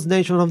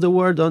nations of the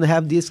world don't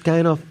have this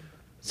kind of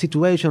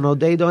situation, or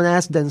they don't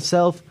ask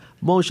themselves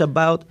much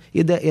about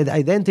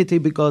identity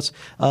because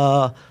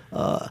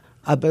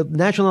about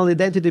national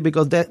identity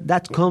because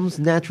that comes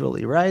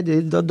naturally, right?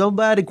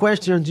 Nobody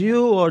questions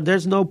you, or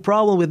there's no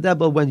problem with that.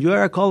 But when you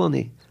are a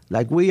colony,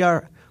 like we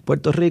are,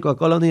 Puerto Rico, a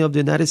colony of the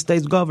United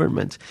States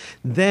government,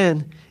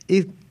 then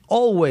it's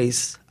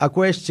always a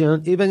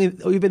question,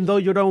 even though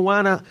you don't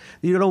wanna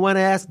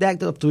ask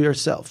that up to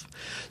yourself.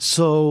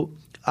 So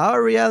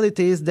our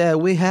reality is that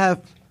we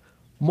have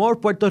more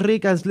Puerto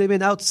Ricans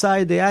living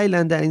outside the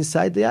island than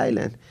inside the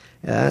island.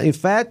 In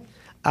fact,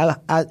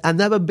 I've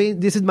never been.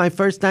 This is my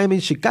first time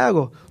in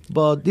Chicago,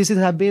 but this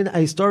has been a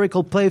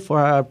historical place for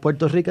our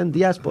Puerto Rican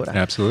diaspora.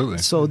 Absolutely.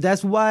 So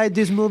that's why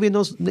this movie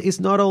is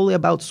not only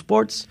about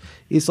sports.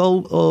 It's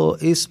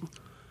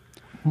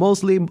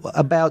mostly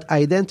about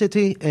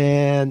identity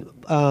and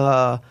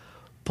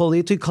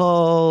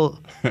political.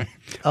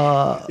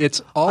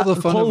 It's all the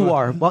fun Cold of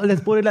War. Well,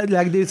 let's put it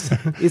like this.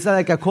 It's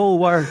like a Cold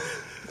War.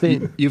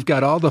 You've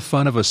got all the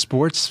fun of a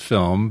sports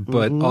film,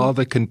 but all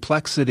the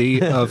complexity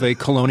of a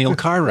colonial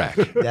car wreck.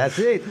 That's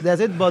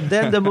it. But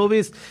then the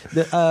movies,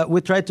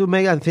 we try to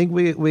make. I think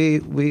we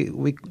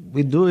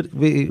do it.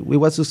 We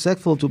were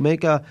successful to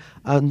make a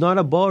not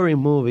a boring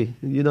movie.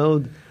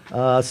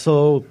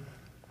 So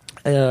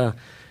the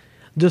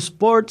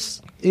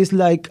sports is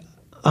like.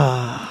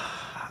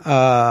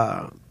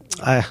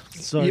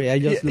 Sorry, I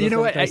just you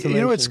know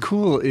what's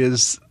cool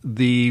is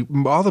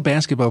all the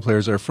basketball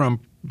players are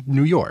from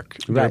New York.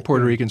 They're Right.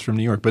 Puerto Ricans from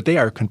New York, but they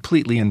are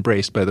completely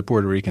embraced by the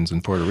Puerto Ricans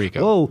in Puerto Rico.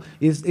 Oh,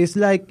 it's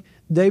like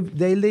they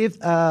live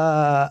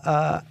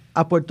a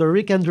Puerto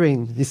Rican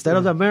dream instead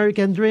of the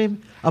American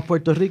dream. A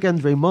Puerto Rican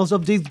dream. Most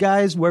of these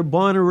guys were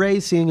born and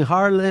raised in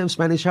Harlem,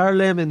 Spanish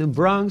Harlem, and the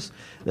Bronx.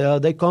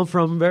 They come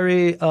from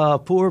very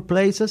poor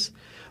places,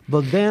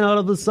 but then all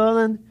of a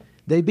sudden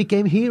they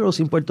became heroes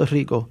in Puerto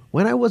Rico.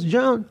 When I was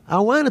young, I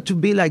wanted to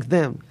be like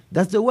them.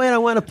 That's the way I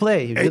want to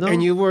play. You know?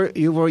 And you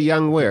were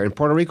young where? In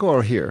Puerto Rico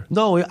or here?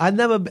 No, I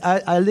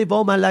live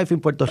all my life in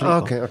Puerto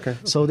Rico. Okay.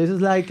 So this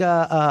is like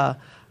a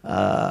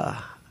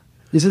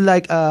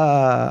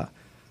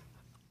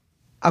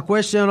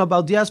question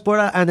about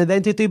diaspora and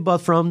identity, but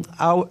from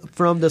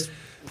the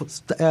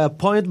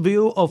point of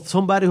view of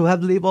somebody who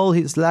has lived all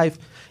his life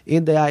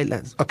in the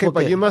islands. Okay,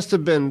 but you must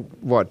have been,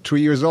 2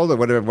 years old or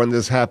whatever when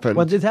this happened?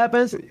 When this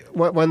happens?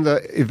 When the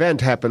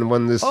event happened,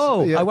 when this...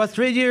 Oh, yeah. I was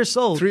 3 years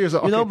old. 3 years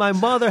old, okay. My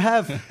mother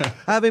have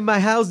in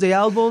my house the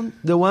album,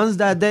 the ones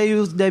that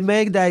they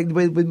make that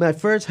with my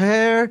first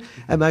hair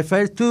and my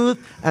first tooth,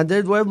 and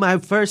there were my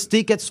first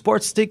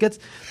sports tickets,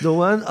 the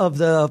one of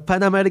the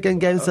Pan American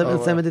Games,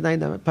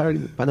 79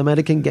 Pan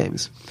American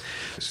Games.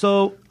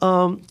 So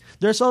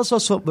there's also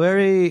some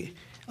very...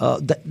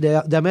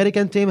 the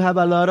American team have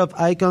a lot of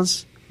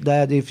icons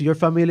that if you're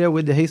familiar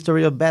with the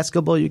history of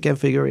basketball, you can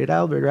figure it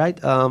out,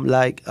 right?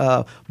 Like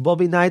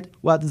Bobby Knight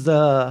was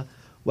the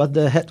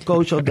head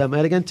coach of the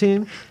American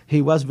team.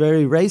 He was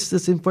very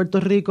racist in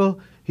Puerto Rico.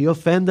 He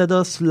offended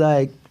us.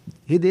 Like,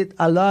 he did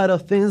a lot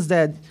of things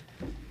that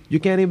you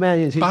can't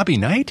imagine. Bobby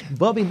Knight?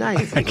 Bobby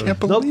Knight. I can't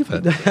believe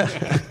it.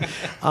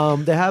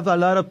 They have a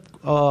lot of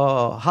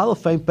Hall of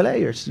Fame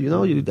players.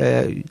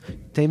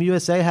 Team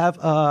USA have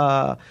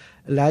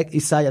like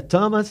Isaiah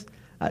Thomas.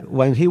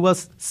 When he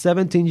was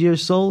 17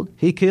 years old,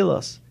 he killed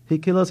us. He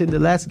killed us in the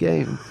last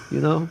game.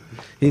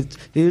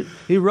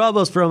 He robbed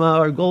us from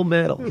our gold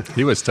medal.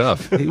 He was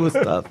tough. He was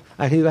tough,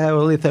 and he had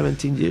only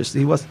 17 years.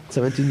 He was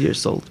 17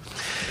 years old.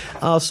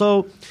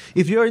 So,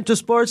 if you're into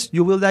sports,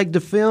 you will like the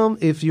film.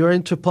 If you're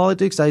into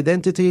politics,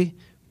 identity,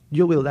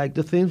 you will like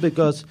the film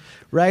because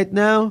right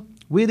now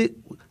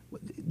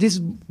this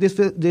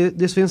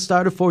film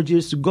started 4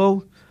 years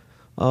ago.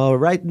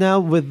 Right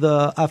now,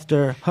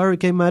 after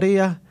Hurricane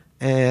Maria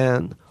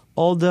and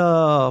all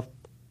the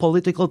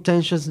political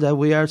tensions that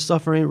we are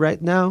suffering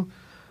right now,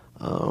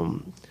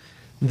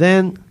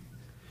 then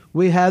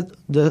we had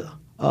the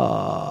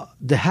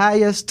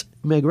highest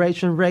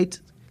migration rate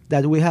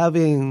that we have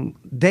in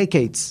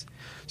decades.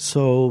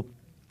 So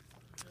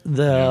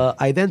the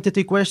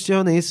identity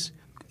question is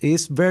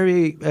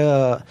very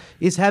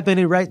is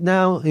happening right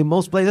now in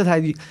most places.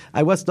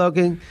 I was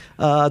talking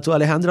to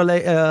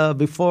Alejandro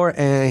before,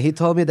 and he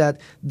told me that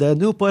the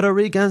new Puerto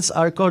Ricans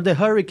are called the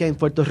Hurricane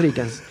Puerto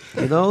Ricans.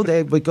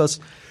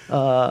 Because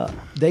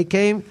they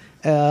came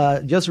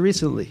just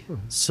recently.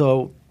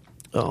 So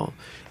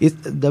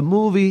the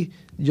movie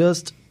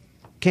just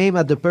came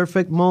at the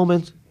perfect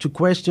moment to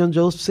question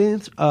those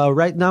things.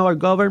 Right now, our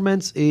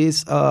government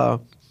is pro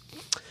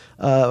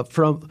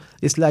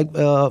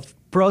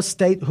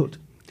statehood.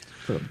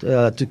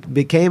 To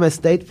become a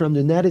state from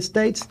the United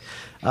States.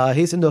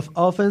 He's in the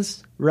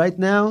office right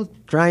now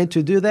trying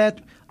to do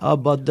that,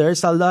 but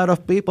there's a lot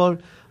of people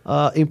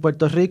in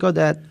Puerto Rico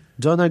that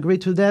don't agree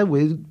to that.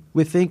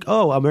 We think,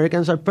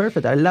 Americans are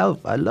perfect. I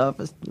love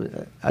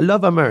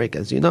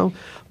Americans,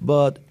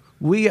 but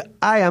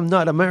I am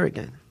not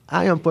American.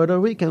 I am Puerto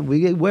Rican.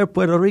 We were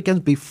Puerto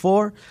Ricans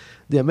before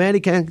the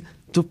American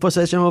took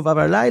possession of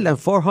our island.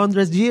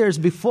 400 years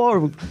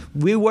before,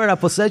 we were a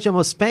possession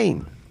of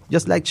Spain.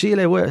 Just like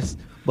Chile was.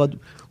 But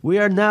we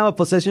are now a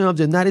possession of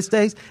the United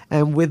States,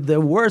 and with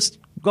the worst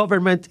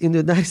government in the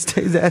United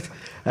States that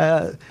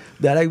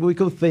we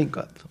could think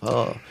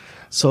of.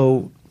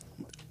 So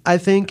I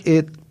think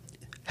it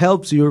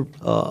helps you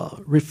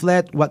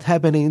reflect what's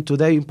happening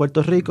today in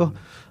Puerto Rico.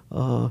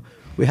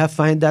 We have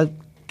found that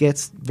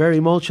gets very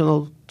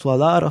emotional to a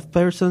lot of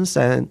persons,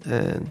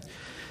 and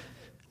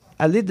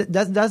at least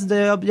that's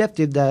the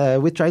objective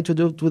that we try to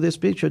do with this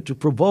picture, to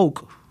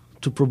provoke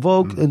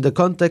in the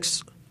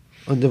context,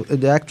 in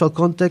the actual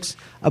context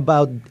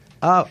about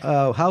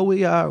how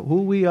we are,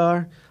 who we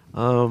are,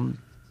 and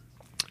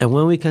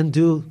what we can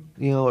do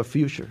in our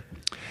future.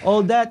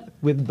 All that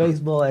with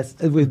baseball,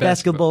 with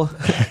basketball.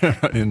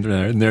 in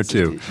there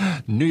too.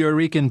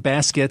 Nuyorican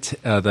Basket.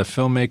 The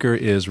filmmaker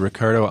is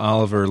Ricardo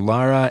Oliver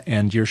Lara,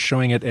 and you're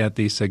showing it at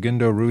the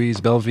Segundo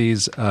Ruiz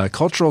Belvis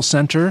Cultural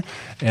Center.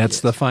 It's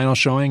the final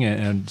showing,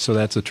 and so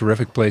that's a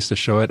terrific place to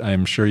show it.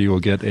 I'm sure you will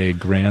get a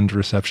grand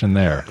reception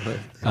there.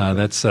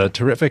 That's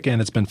terrific,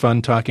 and it's been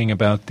fun talking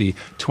about the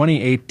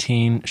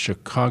 2018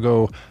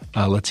 Chicago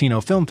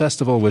Latino Film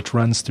Festival, which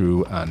runs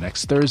through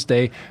next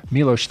Thursday.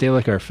 Milo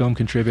Stalik, our film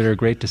contributor,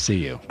 great to see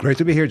you. Great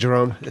to be here,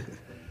 Jerome.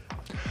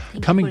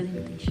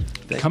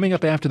 Coming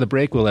up after the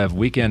break, we'll have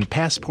Weekend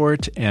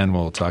Passport, and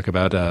we'll talk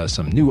about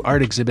some new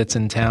art exhibits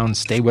in town.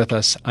 Stay with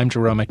us. I'm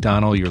Jerome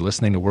McDonnell. You're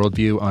listening to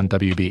Worldview on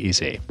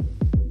WBEZ.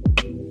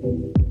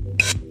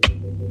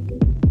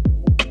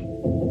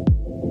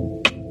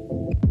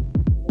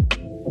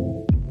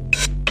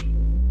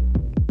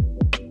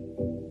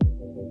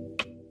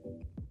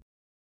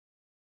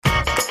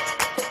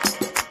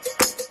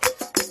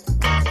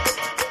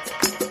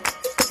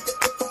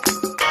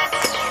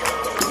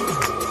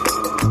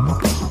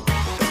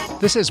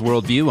 This is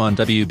Worldview on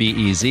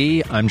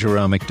WBEZ. I'm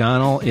Jerome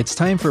McDonnell. It's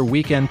time for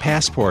Weekend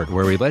Passport,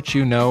 where we let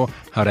you know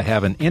how to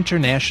have an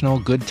international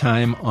good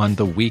time on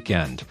the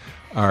weekend.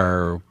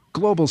 Our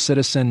global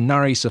citizen,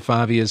 Nari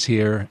Safavi, is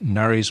here.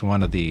 Nari's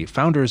one of the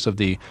founders of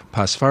the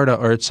Pasfarda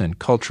Arts and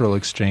Cultural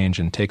Exchange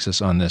and takes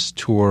us on this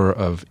tour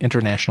of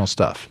international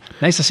stuff.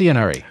 Nice to see you,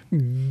 Nari.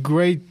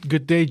 Great.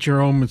 Good day,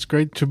 Jerome. It's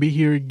great to be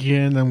here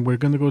again, and we're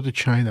going to go to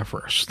China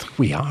first.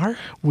 We are?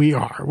 We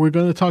are. We're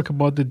going to talk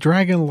about the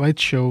Dragon Light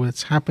Show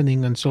that's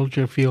happening on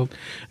Soldier Field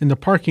in the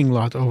parking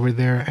lot over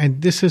there,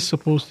 and this is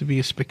supposed to be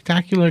a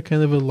spectacular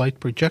kind of a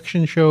light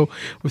projection show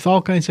with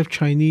all kinds of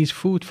Chinese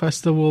food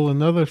festival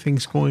and other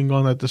things going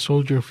on at the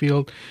Soldier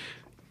Field.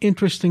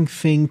 Interesting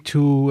thing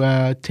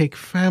to take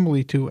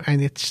family to,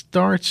 and it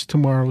starts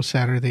tomorrow,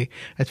 Saturday,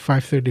 at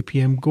 5:30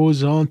 p.m.,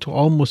 goes on to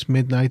almost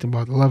midnight,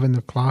 about 11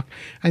 o'clock,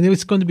 and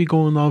it's going to be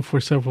going on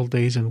for several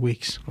days and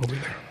weeks over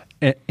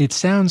there. It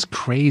sounds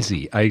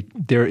crazy.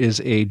 There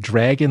is a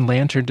dragon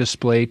lantern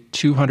display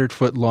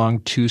 200-foot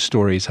long, 2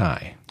 stories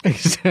high.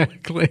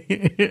 Exactly.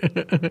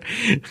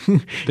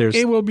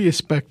 It will be a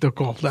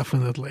spectacle,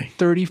 definitely.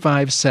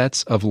 35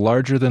 sets of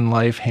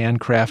larger-than-life,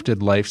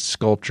 handcrafted life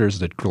sculptures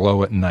that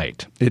glow at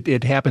night.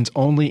 It happens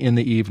only in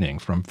the evening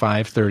from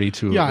 5:30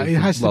 to 11. Yeah, it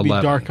has to be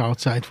dark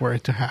outside for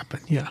it to happen,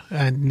 yeah.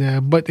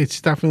 And but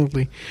it's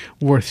definitely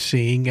worth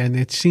seeing, and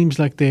it seems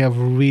like they have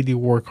really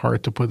worked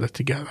hard to put it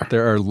together.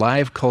 There are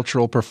live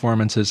cultural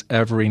performances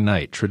every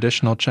night,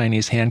 traditional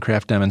Chinese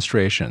handcraft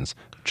demonstrations,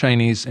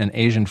 Chinese and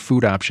Asian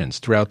food options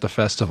throughout the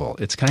festival.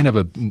 It's kind of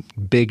a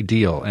big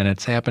deal, and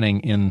it's happening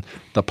in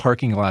the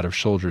parking lot of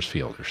Soldiers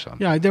Field or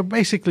something. Yeah, they're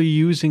basically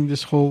using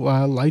this whole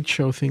light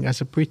show thing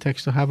as a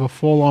pretext to have a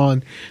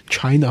full-on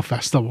China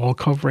festival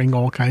covering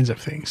all kinds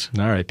of things.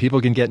 All right. People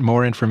can get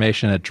more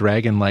information at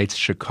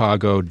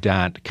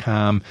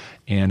dragonlightschicago.com,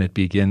 and it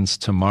begins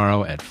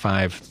tomorrow at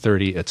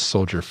 5:30 at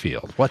Soldier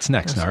Field. What's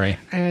next, Nari?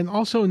 And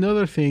also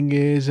another thing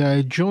is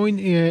join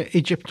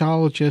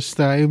Egyptologist.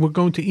 We're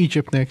going to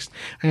Egypt next.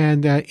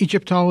 And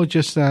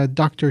Egyptologist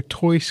Dr.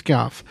 Toy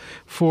Scalf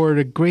for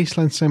the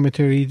Graceland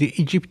Cemetery, the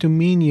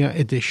Egyptomania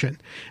edition.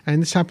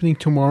 And it's happening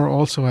tomorrow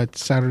also at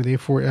Saturday,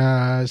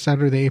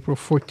 April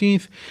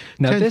 14th.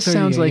 Now, this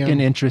sounds like an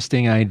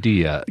interesting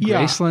idea.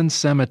 Yeah. Graceland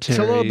Cemetery, it's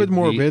a little bit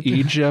morbid. The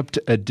Egypt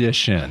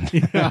edition.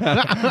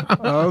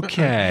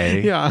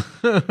 Okay. Yeah.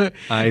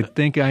 I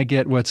think I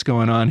get what's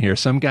going on here.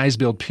 Some guys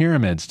build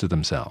pyramids to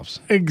themselves.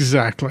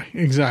 Exactly.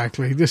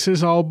 This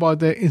is all about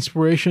the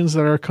inspirations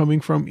that are coming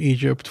from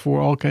Egypt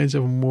for all kinds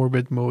of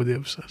morbid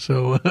motives.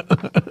 So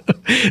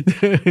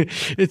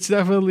it's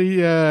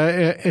definitely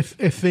a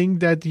thing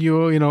that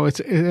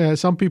it's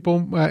some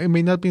people, it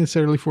may not be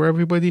necessarily for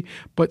everybody,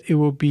 but it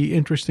will be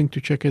interesting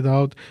to check it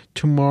out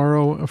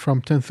tomorrow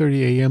from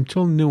 10:30 a.m.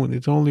 till noon.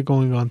 It's only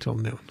going on till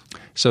noon.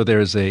 So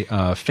there's a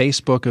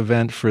Facebook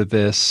event for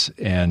this,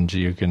 and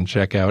you can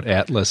check out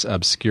Atlas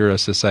Obscura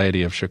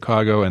Society of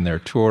Chicago and their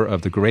tour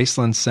of the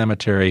Graceland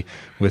Cemetery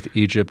with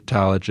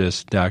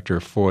Egyptologist Dr.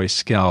 Foy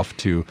Scalf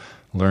to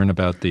learn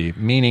about the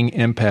meaning,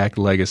 impact,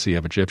 legacy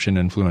of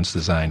Egyptian-influenced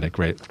design at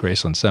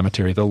Graceland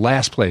Cemetery, the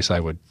last place I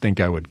would think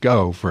I would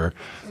go for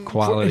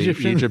quality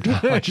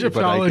Egyptology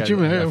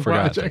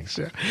projects.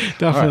 Yeah,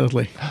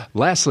 definitely. Right.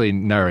 Lastly,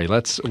 Nari,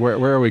 where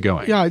are we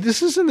going? Yeah,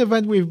 this is an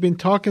event we've been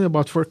talking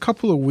about for a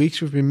couple of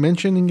weeks. We've been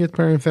mentioning it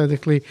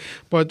parenthetically,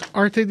 but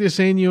Arte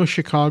Diseño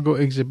Chicago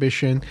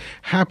exhibition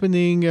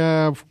happening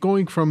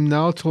going from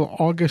now till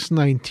August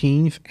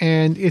 19th,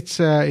 and it's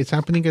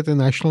happening at the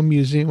National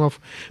Museum of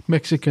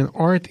Mexican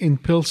Art in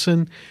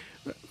Pilsen.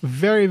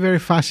 Very, very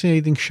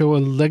fascinating show, a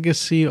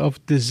legacy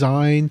of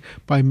design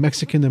by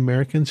Mexican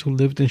Americans who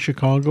lived in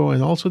Chicago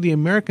and also the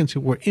Americans who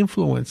were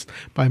influenced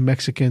by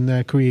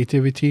Mexican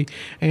creativity.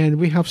 And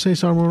we have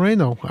Cesar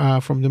Moreno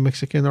from the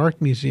Mexican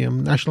Art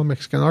Museum, National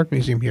Mexican Art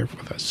Museum here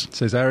with us.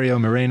 Cesario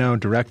Moreno,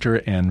 director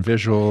and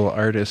visual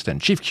artist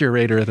and chief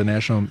curator at the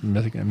National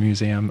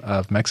Museum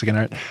of Mexican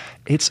Art.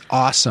 It's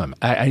awesome.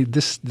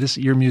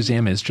 Your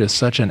museum is just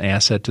such an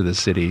asset to the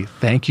city.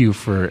 Thank you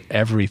for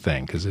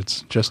everything, because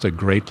it's just a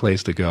great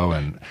place to go.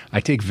 And I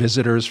take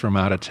visitors from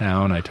out of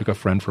town. I took a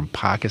friend from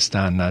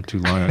Pakistan not too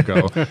long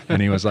ago,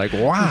 and he was like,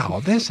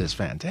 wow, this is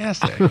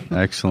fantastic.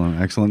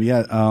 Excellent.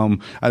 Yeah,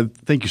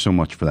 thank you so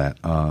much for that.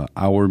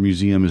 Our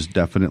museum is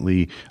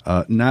definitely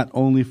not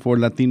only for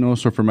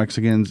Latinos or for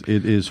Mexicans,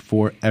 it is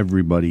for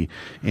everybody.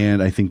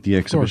 And I think the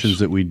exhibitions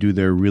that we do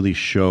there really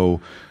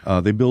show,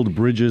 they build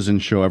bridges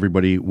and show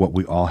everybody what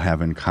we all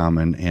have in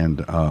common,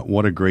 and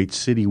what a great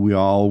city we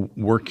all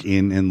work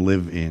in and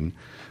live in.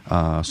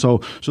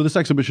 So this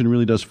exhibition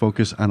really does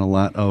focus on a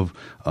lot of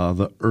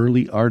the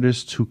early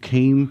artists who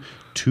came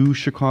to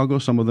Chicago.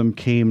 Some of them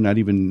came not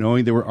even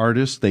knowing they were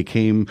artists. They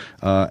came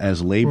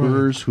as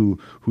laborers who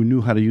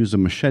knew how to use a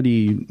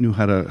machete, knew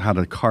how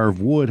to carve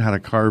wood, how to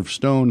carve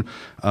stone,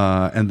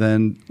 and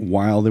then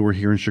while they were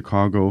here in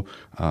Chicago,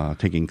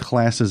 taking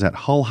classes at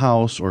Hull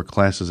House or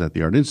classes at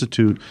the Art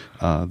Institute,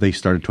 they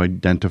started to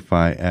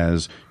identify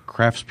as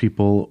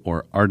craftspeople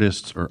or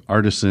artists or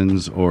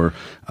artisans or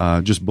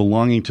just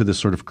belonging to this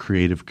sort of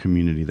creative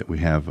community that we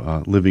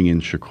have living in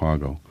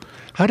Chicago.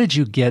 How did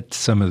you get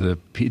some of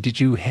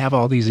did you have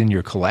all these in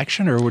your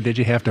collection, or did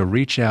you have to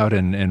reach out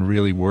and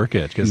really work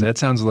it? Because that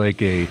sounds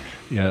like a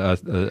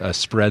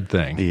spread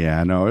thing.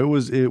 Yeah, no,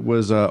 it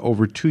was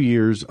over 2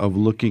 years of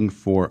looking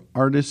for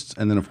artists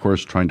and then, of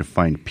course, trying to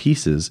find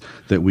pieces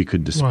that we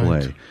could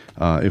display.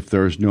 Right. If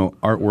there's no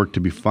artwork to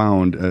be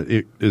found,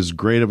 it as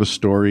great of a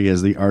story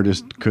as the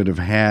artist could have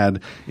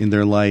had in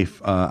their life,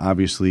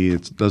 obviously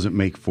it doesn't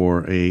make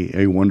for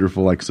a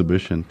wonderful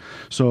exhibition.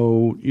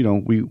 So,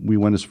 we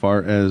went as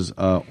far as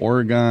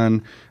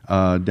Oregon,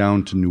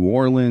 down to New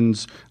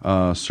Orleans,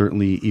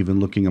 certainly even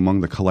looking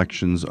among the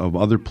collections of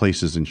other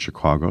places in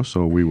Chicago.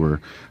 So we were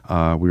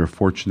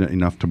fortunate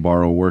enough to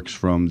borrow works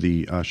from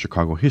the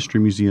Chicago History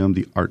Museum,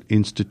 the Art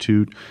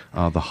Institute,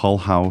 the Hull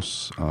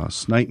House,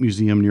 Snipe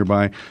Museum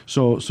nearby.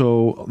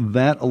 So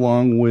that,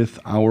 along with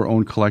our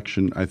own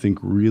collection, I think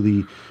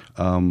really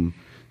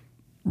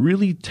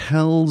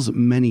tells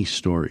many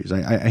stories.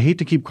 I hate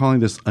to keep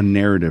calling this a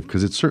narrative,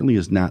 because it certainly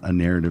is not a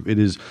narrative. It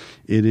is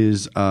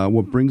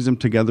what brings them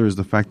together is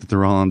the fact that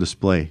they're all on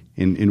display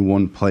in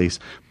one place.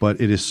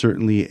 But it is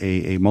certainly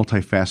a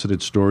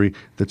multifaceted story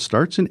that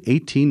starts in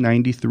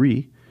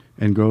 1893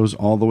 and goes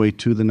all the way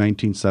to the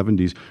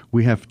 1970s.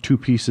 We have 2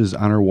 pieces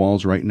on our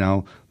walls right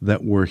now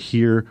that were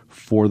here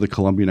for the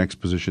Columbian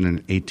Exposition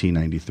in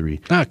 1893.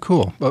 Ah,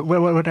 cool.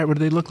 What do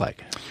they look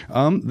like?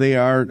 They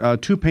are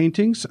 2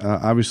 paintings,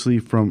 obviously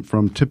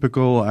from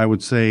typical, I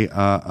would say,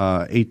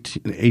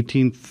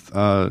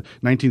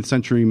 19th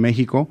century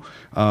Mexico,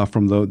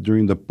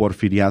 during the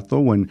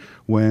Porfiriato,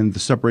 when the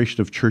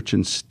separation of church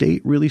and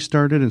state really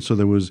started, and so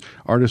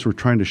artists were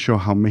trying to show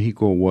how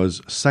Mexico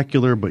was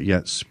secular but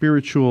yet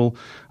spiritual.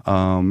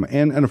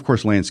 And of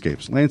course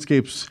landscapes.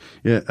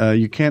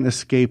 You can't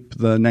escape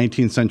the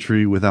 19th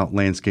century without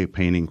landscape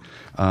painting.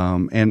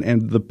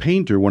 And the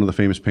painter, one of the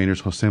famous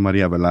painters, Jose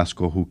Maria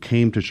Velasco, who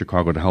came to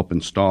Chicago to help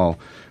install,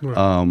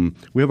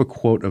 we have a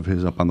quote of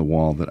his up on the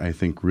wall that I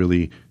think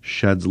really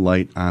sheds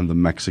light on the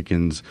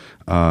Mexicans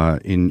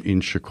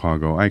in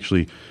Chicago. I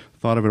actually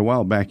thought of it a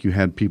while back. You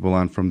had people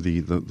on from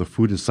the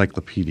Food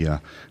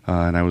Encyclopedia,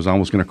 and I was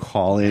almost going to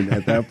call in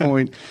at that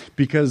point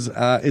because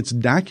it's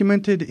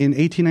documented in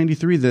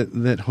 1893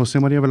 that Jose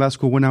Maria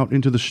Velasco went out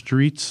into the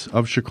streets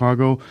of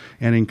Chicago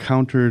and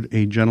encountered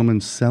a gentleman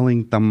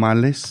selling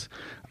tamales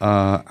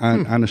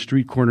on a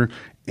street corner.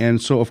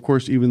 And so, of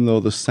course, even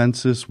though the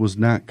census was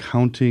not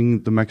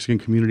counting the Mexican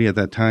community at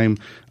that time,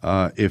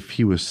 if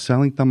he was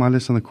selling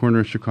tamales on the corner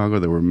of Chicago,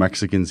 there were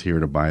Mexicans here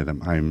to buy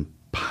them. I'm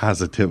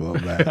positive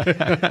of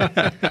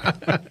that.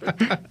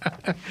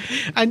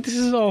 And this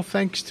is all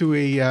thanks to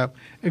a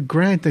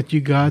grant that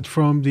you got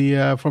from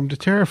the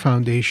Terra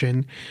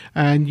Foundation,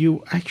 and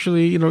you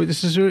actually,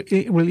 this is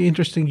really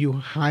interesting.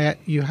 You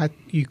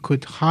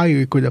could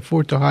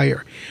afford to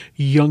hire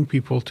young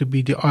people to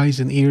be the eyes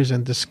and ears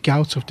and the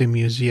scouts of the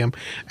museum,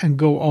 and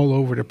go all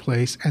over the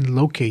place and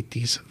locate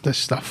this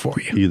stuff for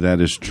you. Yeah,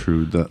 that is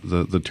true.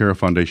 The Terra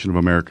Foundation of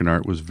American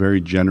Art was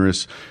very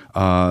generous.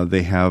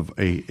 They have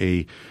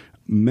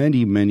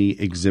many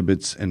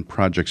exhibits and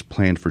projects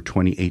planned for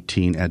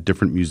 2018 at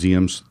different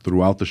museums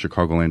throughout the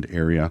Chicagoland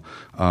area.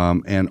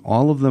 And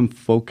all of them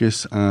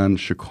focus on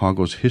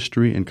Chicago's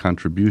history and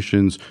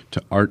contributions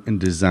to art and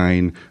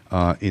design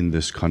in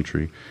this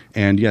country.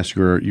 And yes,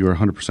 you're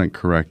 100%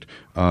 correct.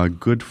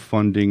 Good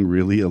funding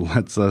really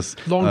lets us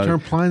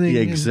long-term planning.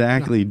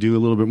 Exactly. Do a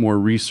little bit more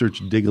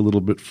research, dig a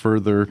little bit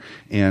further,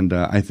 and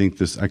I think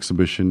this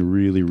exhibition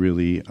really.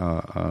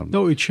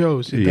 No, it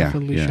shows. It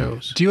definitely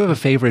shows. Do you have a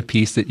favorite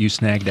piece that you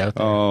snagged out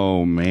there?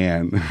 Oh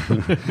man,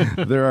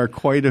 there are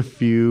quite a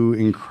few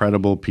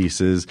incredible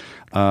pieces.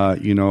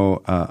 Enrique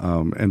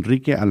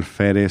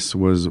Alferez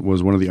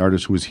was one of the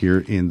artists who was here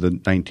in the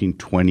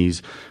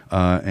 1920s,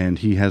 and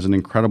he has an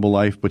incredible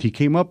life. But he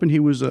came up and he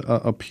was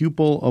a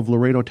pupil of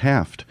Laredo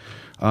Taft.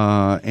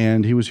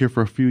 And he was here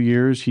for a few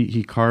years.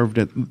 He carved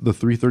at the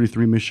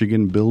 333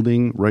 Michigan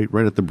building,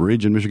 right at the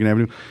bridge in Michigan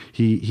Avenue.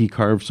 He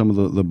carved some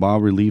of the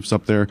bas reliefs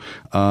up there.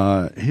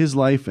 His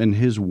life and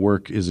his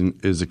work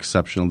is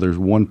exceptional. There's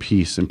one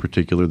piece in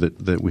particular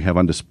that we have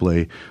on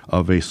display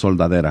of a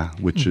soldadera,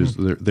 which is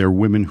they're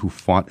women who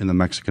fought in the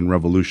Mexican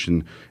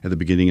Revolution at the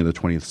beginning of the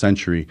 20th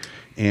century.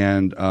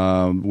 And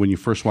when you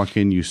first walk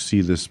in, you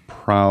see this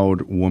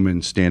proud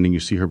woman standing. You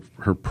see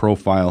her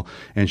profile,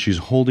 and she's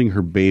holding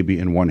her baby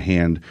in one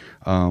hand.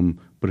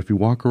 But if you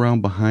walk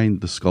around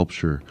behind the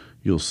sculpture,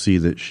 you'll see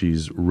that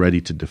she's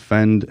ready to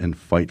defend and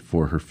fight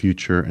for her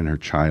future and her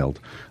child.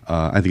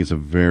 I think it's a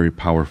very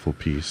powerful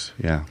piece.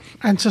 Yeah.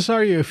 And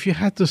Cesario, if you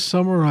had to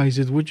summarize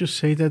it, would you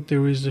say that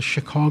there is a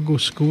Chicago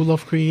School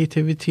of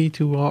Creativity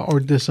or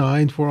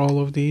design for all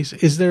of these?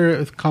 Is there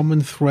a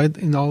common thread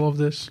in all of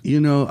this?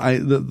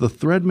 The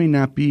thread may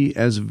not be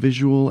as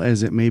visual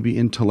as it may be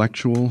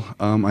intellectual.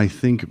 I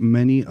think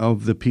many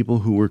of the people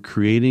who were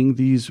creating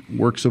these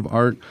works of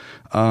art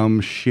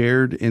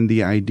shared in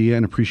the idea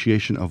and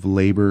appreciation of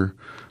labor.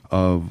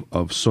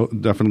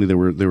 Definitely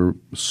they were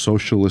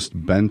socialist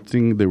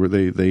benting. They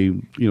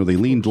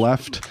leaned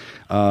left.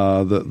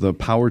 The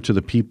power to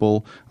the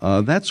people.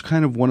 That's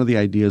kind of one of the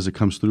ideas that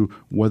comes through.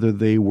 Whether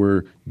they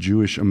were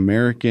Jewish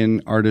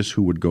American artists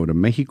who would go to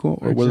Mexico,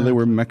 or whether they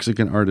were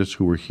Mexican artists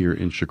who were here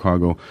in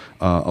Chicago,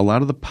 a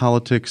lot of the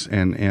politics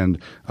and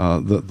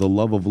the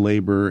love of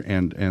labor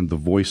and the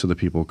voice of the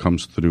people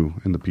comes through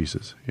in the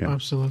pieces. Yeah.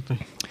 Absolutely.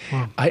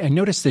 Wow. I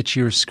noticed that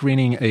you're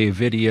screening a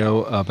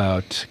video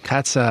about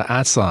Casa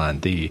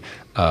Aztlán, the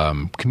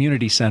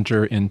community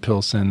center in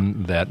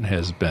Pilsen that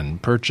has been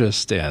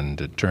purchased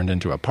and turned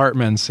into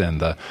apartments,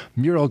 and the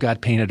mural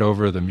got painted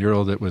over, the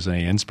mural that was an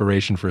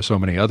inspiration for so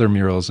many other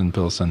murals in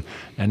Pilsen,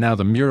 and now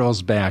the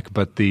mural's back,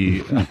 but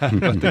the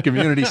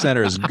community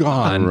center is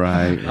gone.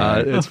 Right.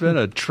 It's been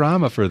a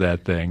trauma for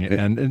that thing,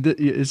 and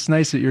it's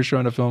nice that you're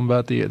showing a film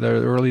about the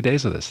early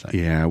days of this thing.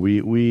 Yeah,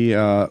 we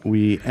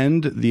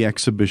end the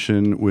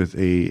exhibition with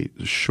a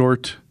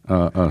short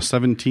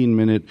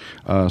 17-minute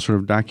sort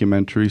of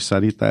documentary.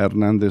 Sarita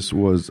Hernandez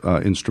was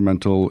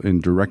instrumental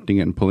in directing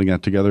it and pulling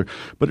that together.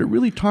 But it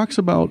really talks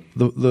about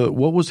the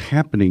what was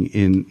happening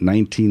in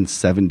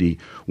 1970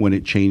 when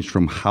it changed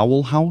from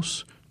Howell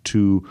House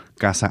to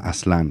Casa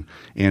Aztlán.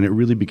 And it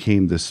really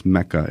became this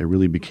mecca. It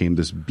really became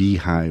this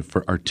beehive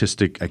for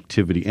artistic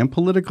activity and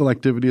political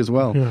activity as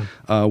well.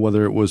 Yeah.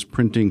 Whether it was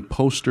printing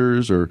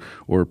posters or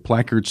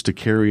placards to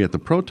carry at the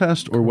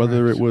protest, or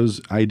whether it was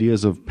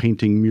ideas of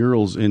painting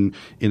murals in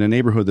a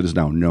neighborhood that is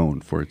now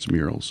known for its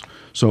murals.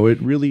 So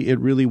it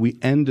really we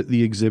end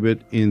the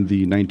exhibit in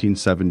the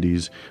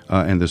 1970s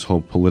and this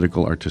whole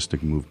political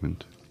artistic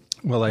movement.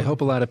 Well, I hope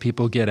a lot of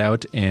people get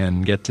out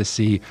and get to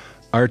see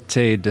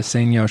Arte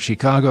Diseño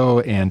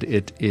Chicago, and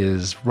it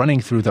is running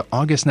through the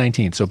August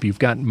 19th. So you've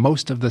got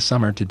most of the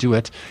summer to do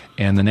it,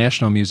 and the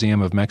National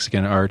Museum of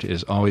Mexican Art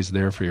is always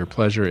there for your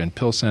pleasure in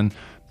Pilsen.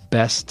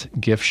 Best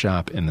gift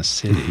shop in the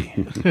city,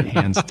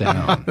 hands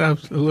down.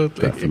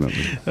 Absolutely.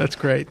 Definitely. That's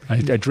great. I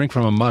drink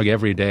from a mug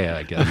every day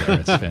I get there.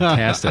 It's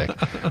fantastic.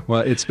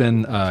 Well, it's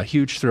been a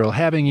huge thrill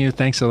having you.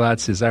 Thanks a lot,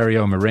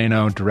 Cesario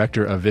Moreno,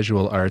 Director of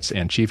Visual Arts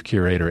and Chief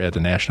Curator at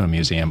the National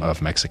Museum of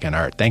Mexican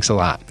Art. Thanks a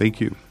lot. Thank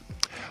you.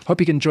 Hope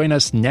you can join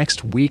us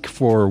next week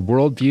for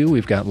Worldview.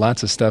 We've got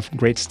lots of stuff,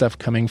 great stuff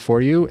coming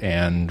for you,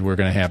 and we're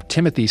going to have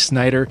Timothy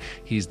Snyder.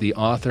 He's the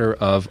author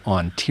of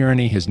On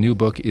Tyranny. His new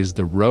book is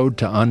The Road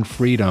to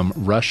Unfreedom,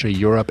 Russia,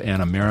 Europe,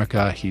 and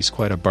America. He's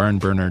quite a barn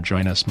burner.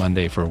 Join us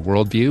Monday for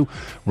Worldview.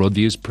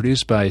 Worldview is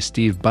produced by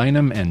Steve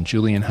Bynum and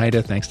Julian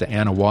Haida. Thanks to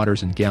Anna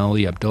Waters and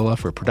Galilee Abdullah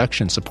for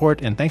production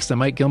support, and thanks to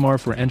Mike Gilmore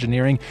for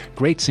engineering.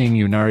 Great seeing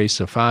you, Nari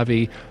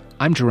Safavi.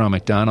 I'm Jerome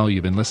McDonnell.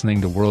 You've been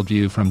listening to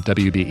Worldview from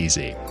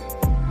WBEZ.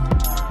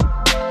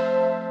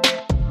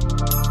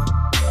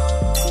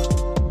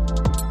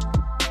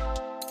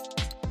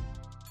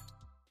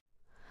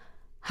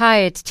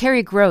 Hi, it's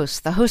Terry Gross,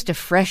 the host of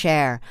Fresh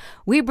Air.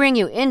 We bring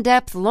you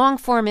in-depth,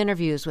 long-form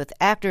interviews with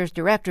actors,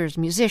 directors,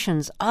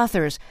 musicians,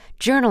 authors,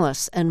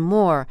 journalists, and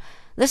more.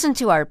 Listen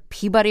to our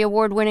Peabody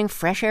Award-winning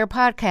Fresh Air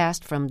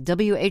podcast from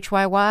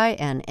WHYY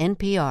and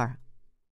NPR.